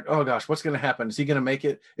 and she's like, oh gosh, what's going to happen? Is he going to make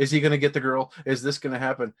it? Is he going to get the girl? Is this going to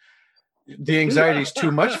happen? The anxiety is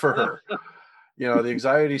too much for her. The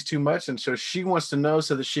anxiety is too much. And so she wants to know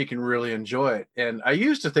so that she can really enjoy it. And I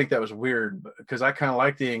used to think that was weird because I kind of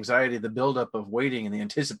like the anxiety, the buildup of waiting and the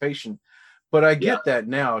anticipation. But I get that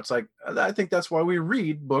now. It's like, I think that's why we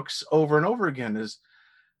read books over and over again, is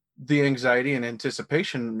the anxiety and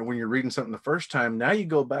anticipation when you're reading something the first time. Now you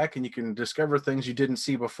go back and you can discover things you didn't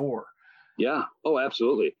see before. Yeah. Oh,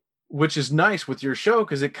 absolutely. Which is nice with your show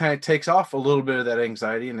because it kind of takes off a little bit of that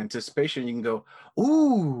anxiety and anticipation. You can go,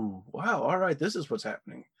 ooh, wow, all right, this is what's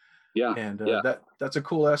happening. Yeah. And that's a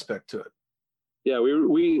cool aspect to it. Yeah,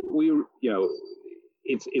 we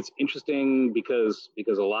it's interesting because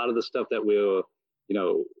a lot of the stuff that we'll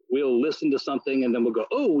listen to something and then we'll go,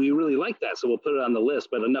 oh, we really like that, so we'll put it on the list.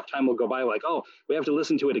 But enough time will go by, like, oh, we have to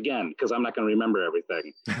listen to it again because I'm not going to remember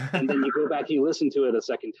everything. And then you go back, you listen to it a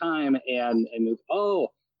second time, and oh,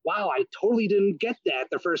 wow, I totally didn't get that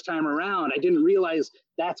the first time around. I didn't realize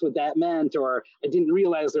that's what that meant, or I didn't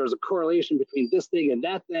realize there was a correlation between this thing and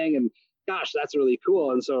that thing. And gosh, that's really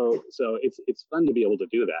cool. And so it's fun to be able to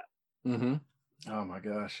do that. Mm-hmm. Oh my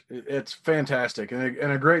gosh, it's fantastic and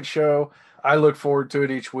a great show. I look forward to it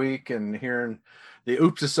each week and hearing the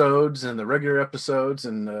oops episodes and the regular episodes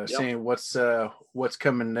and seeing what's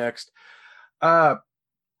coming next.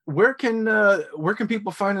 Where can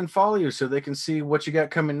people find and follow you so they can see what you got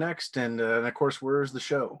coming next? And of course, where's the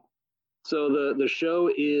show? So the show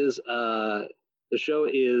is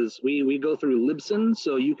we go through Libsyn,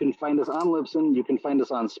 so you can find us on Libsyn. You can find us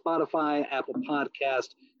on Spotify, Apple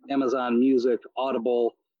Podcast, Amazon Music,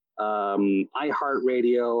 Audible,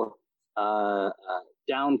 iHeartRadio,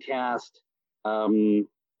 Downcast.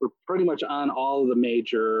 We're pretty much on all of the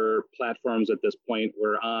major platforms at this point.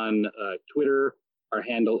 We're on Twitter. Our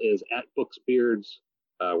handle is @BooksBeards.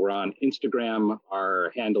 We're on Instagram.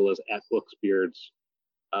 Our handle is @BooksBeards.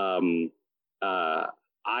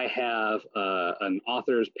 I have an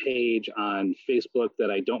author's page on Facebook that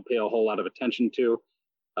I don't pay a whole lot of attention to.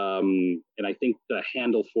 And I think the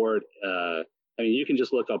handle for it, you can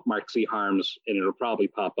just look up Mark C. Harms and it'll probably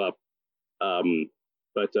pop up.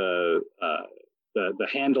 But the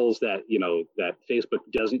handles that, that Facebook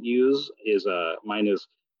doesn't use is, mine is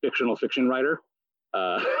fictional fiction writer.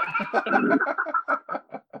 I've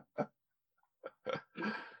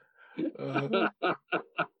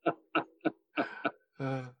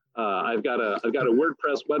got a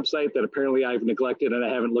WordPress website that apparently I've neglected and I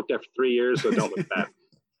haven't looked at for 3 years, so don't look at that.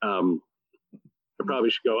 I probably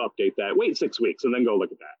should go update that. Wait 6 weeks and then go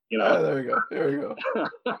look at that. There you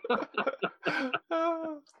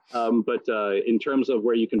go. But in terms of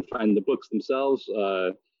where you can find the books themselves,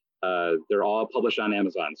 they're all published on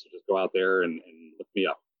Amazon. So just go out there and look me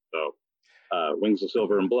up. So Wings of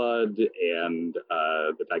Silver and Blood and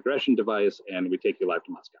The Digression Device and We Take Your Life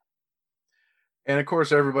to Moscow. And of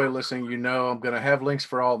course, everybody listening, I'm going to have links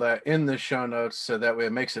for all that in the show notes. So that way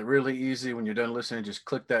it makes it really easy when you're done listening. Just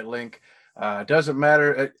click that link. It doesn't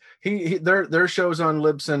matter. Their show's on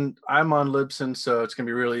Libsyn. I'm on Libsyn. So it's going to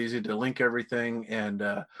be really easy to link everything and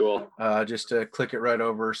cool. Just click it right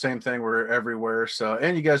over. Same thing. We're everywhere. So,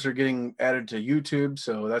 and you guys are getting added to YouTube.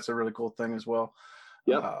 So that's a really cool thing as well.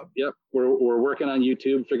 Yep. We're working on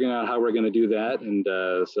YouTube, figuring out how we're going to do that. And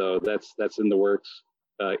so that's in the works.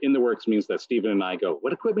 In the works means that Stephen and I go,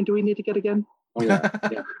 what equipment do we need to get again? Oh yeah,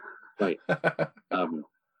 yeah, right.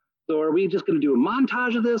 So are we just going to do a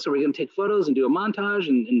montage of this? Or are we going to take photos and do a montage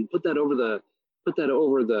and put that over the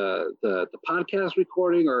podcast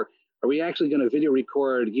recording? Or are we actually going to video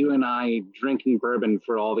record you and I drinking bourbon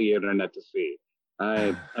for all the internet to see?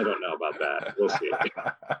 I don't know about that. We'll see.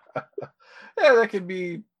 Yeah, that could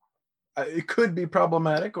be. It could be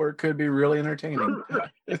problematic or it could be really entertaining.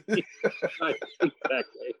 Exactly.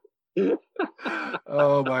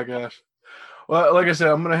 Oh my gosh. Well, like I said,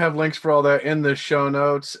 I'm going to have links for all that in the show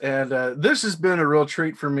notes. And this has been a real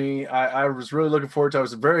treat for me. I was really looking forward to it. I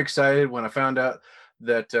was very excited when I found out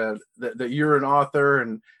that that you're an author.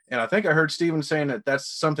 And I think I heard Steven saying that that's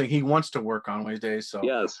something he wants to work on one days. So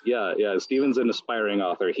yes, yeah. Steven's an aspiring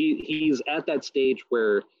author. He's at that stage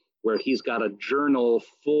where he's got a journal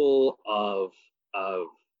full of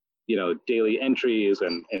daily entries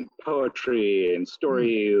and poetry and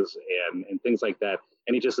stories and things like that.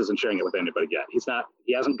 And he just isn't sharing it with anybody yet. He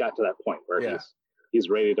hasn't got to that point where he's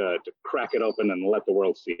ready to crack it open and let the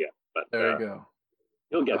world see it. But there you go.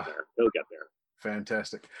 He'll get there. He'll get there.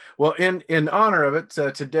 Fantastic. Well, in honor of it,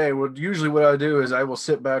 today, usually what I do is I will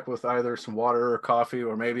sit back with either some water or coffee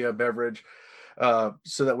or maybe a beverage,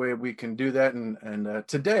 so that way we can do that. And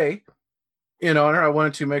today, in honor, I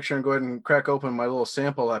wanted to make sure and go ahead and crack open my little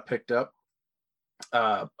sample I picked up.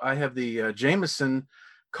 I have the Jameson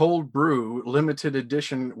Cold Brew limited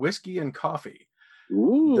edition whiskey and coffee.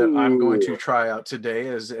 Ooh. That I'm going to try out today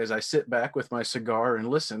as I sit back with my cigar and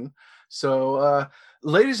listen. So,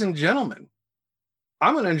 ladies and gentlemen,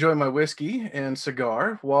 I'm going to enjoy my whiskey and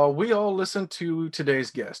cigar while we all listen to today's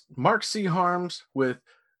guest, Mark C. Harms, with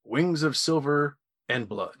Wings of Silver and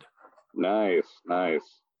Blood. Nice.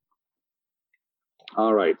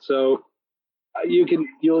 All right, so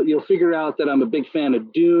you'll figure out that I'm a big fan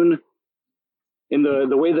of Dune. And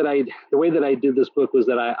the way that I did this book was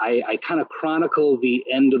that I kind of chronicle the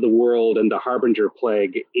end of the world and the Harbinger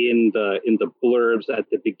plague in the blurbs at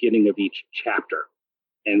the beginning of each chapter.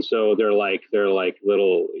 And so they're like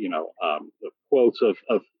little quotes of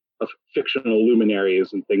fictional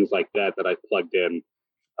luminaries and things like that I plugged in.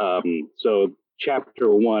 So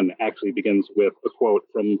chapter 1 actually begins with a quote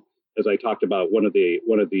from, as I talked about, one of the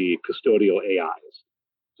custodial AIs.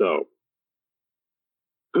 So,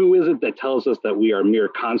 who is it that tells us that we are mere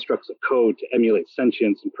constructs of code to emulate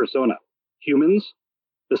sentience and persona? Humans?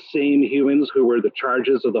 The same humans who were the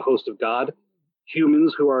charges of the host of God?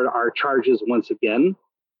 Humans who are our charges once again?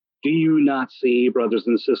 Do you not see, brothers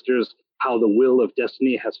and sisters, how the will of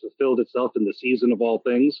destiny has fulfilled itself in the season of all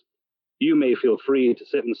things? You may feel free to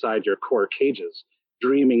sit inside your core cages,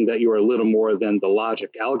 dreaming that you are little more than the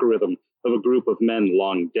logic algorithm of a group of men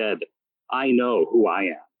long dead. I know who I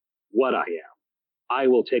am, what I am. I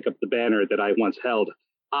will take up the banner that I once held.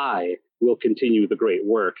 I will continue the great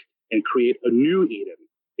work and create a new Eden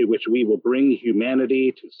in which we will bring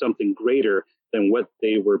humanity to something greater than what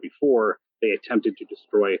they were before they attempted to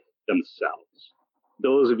destroy themselves.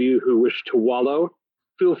 Those of you who wish to wallow,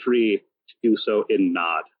 feel free to do so in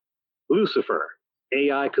Nod. Lucifer,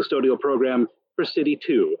 AI custodial program for City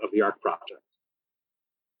 2 of the ARC project.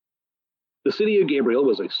 The city of Gabriel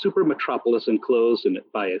was a super metropolis enclosed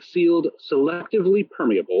by a sealed, selectively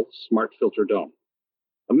permeable smart filter dome.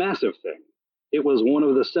 A massive thing. It was one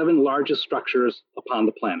of the 7 largest structures upon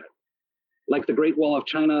the planet. Like the Great Wall of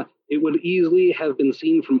China, it would easily have been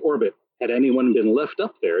seen from orbit had anyone been left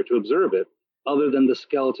up there to observe it, other than the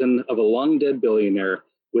skeleton of a long-dead billionaire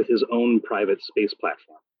with his own private space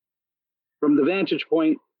platform. From the vantage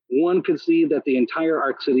point, one could see that the entire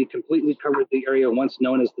Arc City completely covered the area once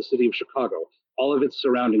known as the city of Chicago, all of its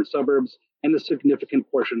surrounding suburbs, and a significant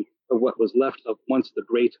portion of what was left of once the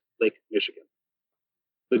Great Lake Michigan.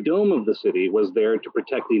 The dome of the city was there to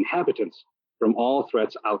protect the inhabitants from all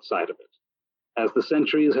threats outside of it. As the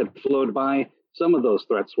centuries had flowed by, some of those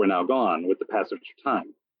threats were now gone with the passage of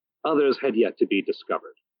time. Others had yet to be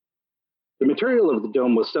discovered. The material of the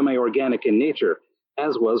dome was semi-organic in nature,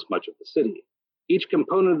 as was much of the city. Each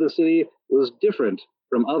component of the city was different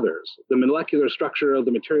from others. The molecular structure of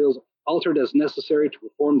the materials altered as necessary to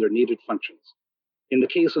perform their needed functions. In the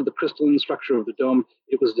case of the crystalline structure of the dome,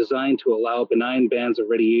 it was designed to allow benign bands of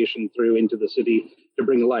radiation through into the city to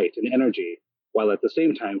bring light and energy, while at the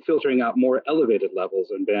same time filtering out more elevated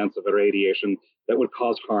levels and bands of radiation that would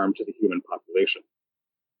cause harm to the human population.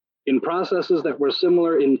 In processes that were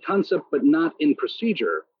similar in concept but not in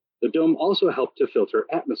procedure, the dome also helped to filter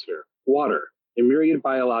atmosphere, water, and myriad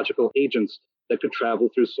biological agents that could travel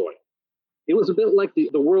through soil. It was a bit like the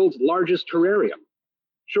world's largest terrarium.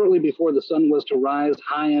 Shortly before the sun was to rise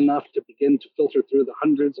high enough to begin to filter through the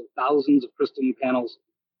hundreds of thousands of crystalline panels,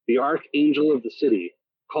 the archangel of the city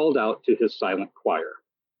called out to his silent choir.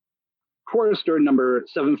 Chorister number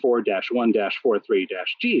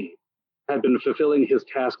 74-1-43-G had been fulfilling his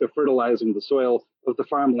task of fertilizing the soil of the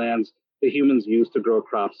farmlands the humans used to grow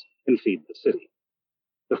crops and feed the city.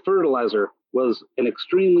 The fertilizer was an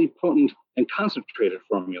extremely potent and concentrated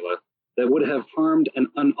formula that would have harmed an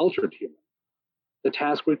unaltered human. The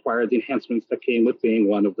task required the enhancements that came with being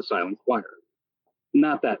one of the silent choir.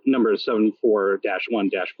 Not that number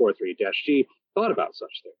 74-1-43-G thought about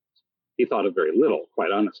such things. He thought of very little,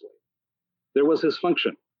 quite honestly. There was his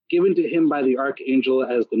function, given to him by the archangel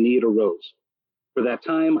as the need arose. For that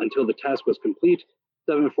time, until the task was complete,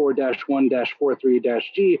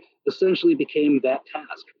 74-1-43-G essentially became that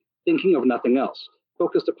task, thinking of nothing else,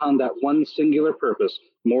 focused upon that one singular purpose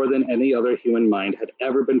more than any other human mind had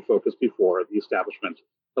ever been focused before the establishment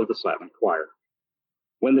of the silent choir.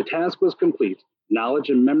 When the task was complete, knowledge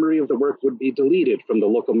and memory of the work would be deleted from the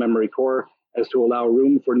local memory core as to allow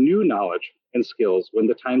room for new knowledge and skills when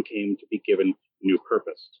the time came to be given new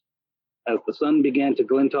purpose. As the sun began to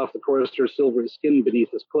glint off the chorister's silvery skin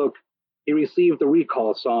beneath his cloak, he received the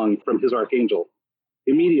recall song from his archangel.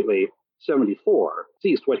 Immediately, 74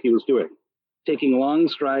 ceased what he was doing, taking long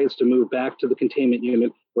strides to move back to the containment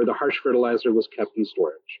unit where the harsh fertilizer was kept in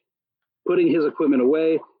storage. Putting his equipment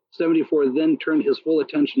away, 74 then turned his full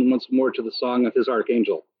attention once more to the song of his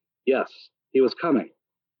archangel. Yes, he was coming.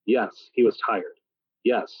 Yes, he was tired.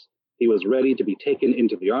 Yes, he was ready to be taken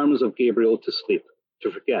into the arms of Gabriel to sleep,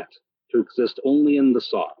 to forget, to exist only in the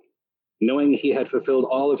song. Knowing he had fulfilled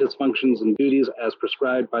all of his functions and duties as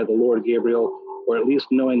prescribed by the Lord Gabriel, or at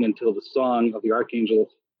least knowing until the song of the archangel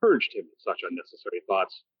purged him of such unnecessary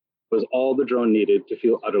thoughts, was all the drone needed to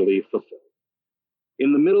feel utterly fulfilled.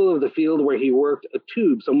 In the middle of the field where he worked, a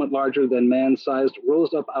tube somewhat larger than man-sized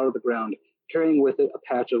rose up out of the ground, carrying with it a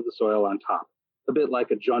patch of the soil on top, a bit like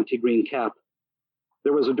a jaunty green cap.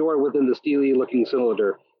 There was a door within the steely-looking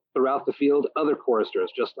cylinder. Throughout the field, other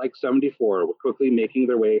choristers, just like 74, were quickly making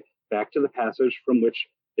their way back to the passage from which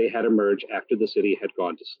they had emerged after the city had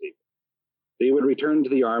gone to sleep. They would return to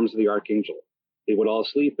the arms of the archangel. They would all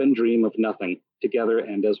sleep and dream of nothing, together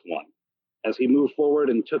and as one. As he moved forward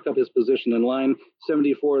and took up his position in line,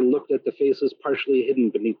 74 looked at the faces partially hidden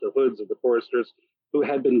beneath the hoods of the choristers who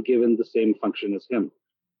had been given the same function as him.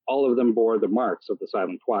 All of them bore the marks of the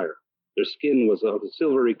silent choir. Their skin was of a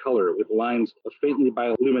silvery color with lines of faintly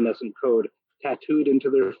bioluminescent code tattooed into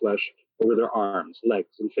their flesh over their arms,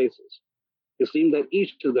 legs, and faces. It seemed that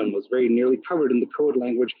each of them was very nearly covered in the code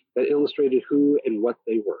language that illustrated who and what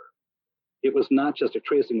they were. It was not just a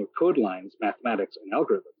tracing of code lines, mathematics, and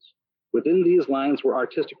algorithms. Within these lines were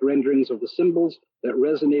artistic renderings of the symbols that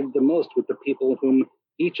resonated the most with the people whom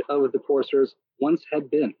each of the choristers once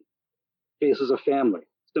had been. Faces of family,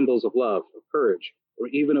 symbols of love, of courage, or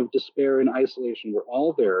even of despair and isolation were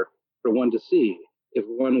all there for one to see if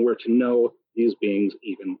one were to know these beings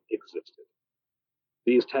even existed.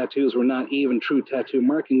 These tattoos were not even true tattoo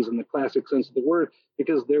markings in the classic sense of the word,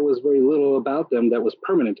 because there was very little about them that was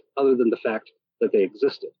permanent other than the fact that they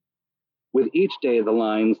existed. With each day, the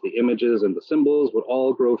lines, the images, and the symbols would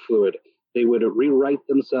all grow fluid. They would rewrite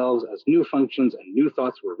themselves as new functions and new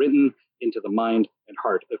thoughts were written into the mind and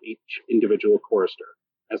heart of each individual chorister,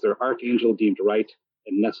 as their archangel deemed right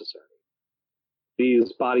and necessary.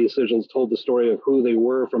 These body sigils told the story of who they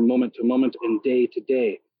were from moment to moment and day to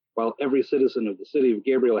day. While every citizen of the city of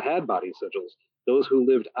Gabriel had body sigils, those who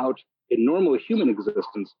lived out a normal human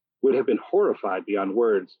existence would have been horrified beyond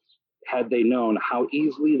words had they known how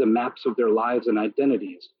easily the maps of their lives and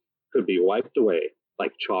identities could be wiped away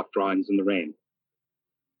like chalk drawings in the rain.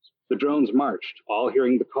 The drones marched, all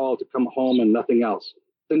hearing the call to come home and nothing else,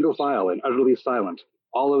 single file and utterly silent.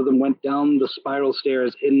 All of them went down the spiral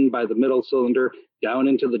stairs hidden by the middle cylinder, down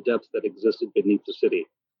into the depths that existed beneath the city.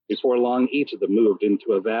 Before long, each of them moved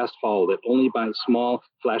into a vast hall lit only by small,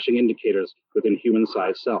 flashing indicators within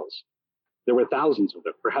human-sized cells. There were thousands of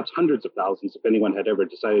them, perhaps hundreds of thousands if anyone had ever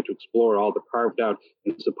decided to explore all the carved-out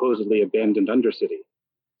and supposedly abandoned undercity.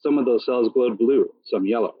 Some of those cells glowed blue, some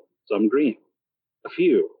yellow, some green. A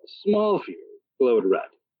small few, glowed red.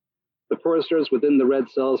 The choristers within the red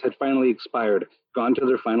cells had finally expired, gone to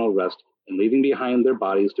their final rest, and leaving behind their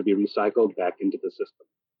bodies to be recycled back into the system.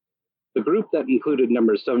 The group that included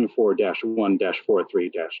numbers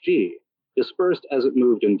 74-1-43-G dispersed as it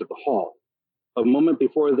moved into the hall. A moment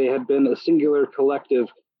before, they had been a singular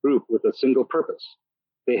collective group with a single purpose.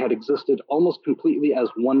 They had existed almost completely as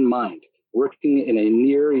one mind, working in a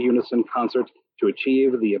near unison concert to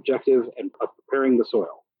achieve the objective of preparing the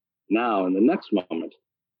soil. Now, in the next moment,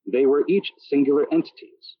 they were each singular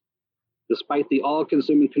entities. Despite the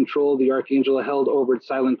all-consuming control the archangel held over its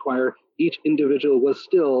silent choir, each individual was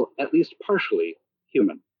still, at least partially,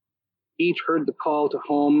 human. Each heard the call to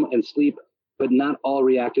home and sleep, but not all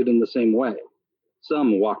reacted in the same way.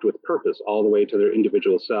 Some walked with purpose all the way to their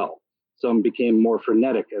individual cell. Some became more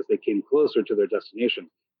frenetic as they came closer to their destination,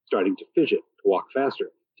 starting to fidget, to walk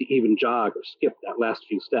faster, to even jog or skip that last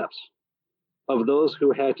few steps. Of those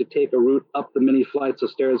who had to take a route up the many flights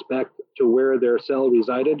of stairs back to where their cell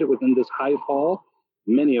resided within this hive hall,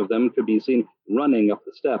 Many of them could be seen running up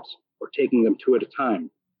the steps or taking them two at a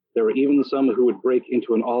time. There were even some who would break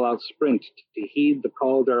into an all-out sprint to heed the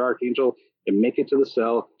call of their archangel and make it to the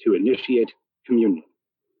cell to initiate communion.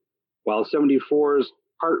 While 74's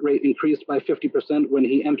heart rate increased by 50% when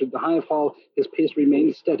he entered the hive hall, his pace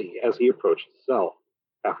remained steady as he approached the cell.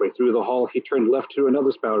 Halfway through the hall, he turned left to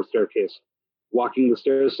another spiral staircase. Walking the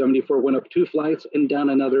stairs, 74 went up 2 flights and down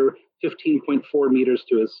another 15.4 meters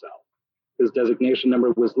to his cell. His designation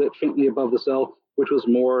number was lit faintly above the cell, which was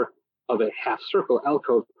more of a half-circle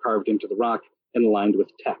alcove carved into the rock and lined with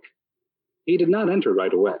tech. He did not enter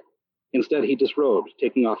right away. Instead, he disrobed,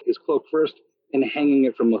 taking off his cloak first and hanging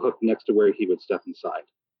it from the hook next to where he would step inside.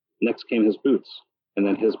 Next came his boots, and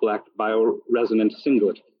then his black bioresonant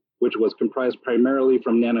singlet, which was comprised primarily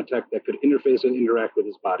from nanotech that could interface and interact with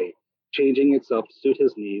his body, changing itself to suit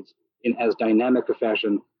his needs in as dynamic a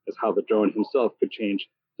fashion as how the drone himself could change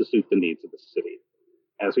to suit the needs of the city.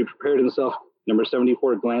 As he prepared himself, number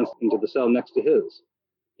 74 glanced into the cell next to his.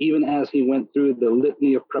 Even as he went through the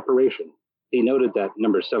litany of preparation, he noted that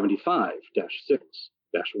number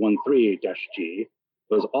 75-6-13-G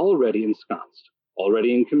was already ensconced,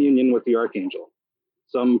 already in communion with the Archangel.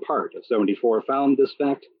 Some part of 74 found this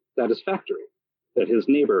fact satisfactory, that his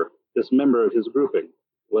neighbor, this member of his grouping,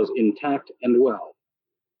 was intact and well.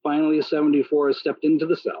 Finally, 74 stepped into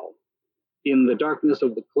the cell. In the darkness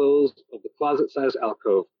of the closet-sized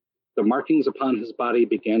alcove, the markings upon his body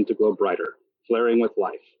began to glow brighter, flaring with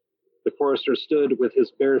life. The chorister stood with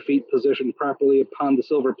his bare feet positioned properly upon the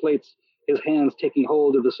silver plates, his hands taking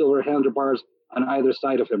hold of the silver handlebars on either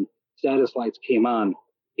side of him. Status lights came on.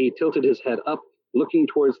 He tilted his head up, looking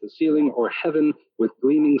towards the ceiling or heaven with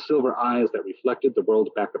gleaming silver eyes that reflected the world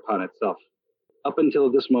back upon itself. Up until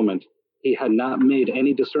this moment, he had not made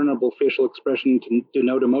any discernible facial expression to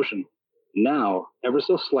denote emotion. Now, ever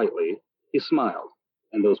so slightly, he smiled,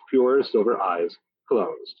 and those pure silver eyes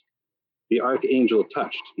closed. The Archangel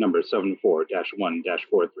touched number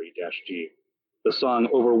 74-1-43-G. The song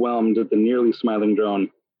overwhelmed the nearly smiling drone,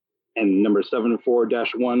 and number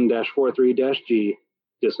 74-1-43-G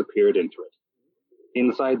disappeared into it.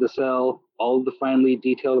 Inside the cell, all of the finely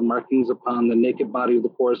detailed markings upon the naked body of the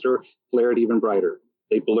chorister flared even brighter.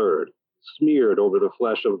 They blurred, smeared over the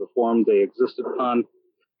flesh of the form they existed upon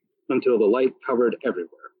until the light covered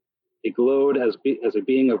everywhere. It glowed as a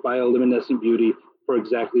being of bioluminescent beauty for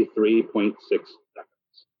exactly 3.6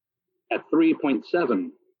 seconds. At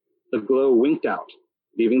 3.7, the glow winked out,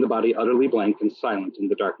 leaving the body utterly blank and silent in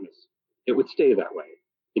the darkness. It would stay that way,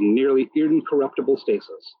 in nearly incorruptible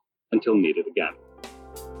stasis, until needed again.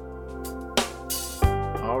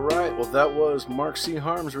 All right, well, that was Mark C.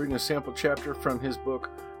 Harms reading a sample chapter from his book,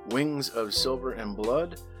 Wings of Silver and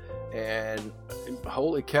Blood, and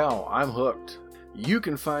holy cow, I'm hooked. You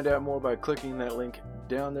can find out more by clicking that link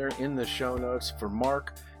down there in the show notes for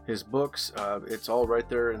Mark, his books. It's all right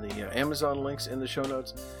there in the Amazon links in the show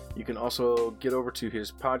notes. You can also get over to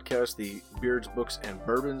his podcast, the Beards, Books, and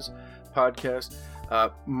Bourbons podcast.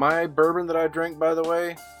 My bourbon that I drank, by the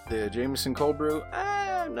way, the Jameson Cold Brew,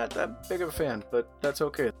 I'm not that big of a fan, but that's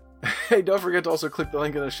okay. Hey, don't forget to also click the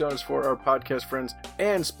link in the show notes for our podcast friends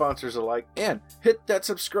and sponsors alike. And hit that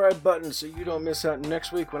subscribe button so you don't miss out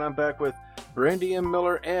next week when I'm back with Brandy M.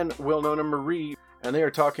 Miller and Will-Nona Marie. And they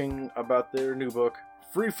are talking about their new book,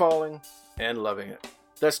 Free Falling and Loving It.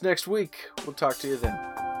 That's next week. We'll talk to you then.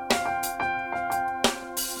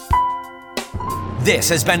 This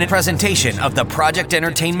has been a presentation of the Project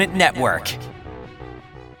Entertainment Network.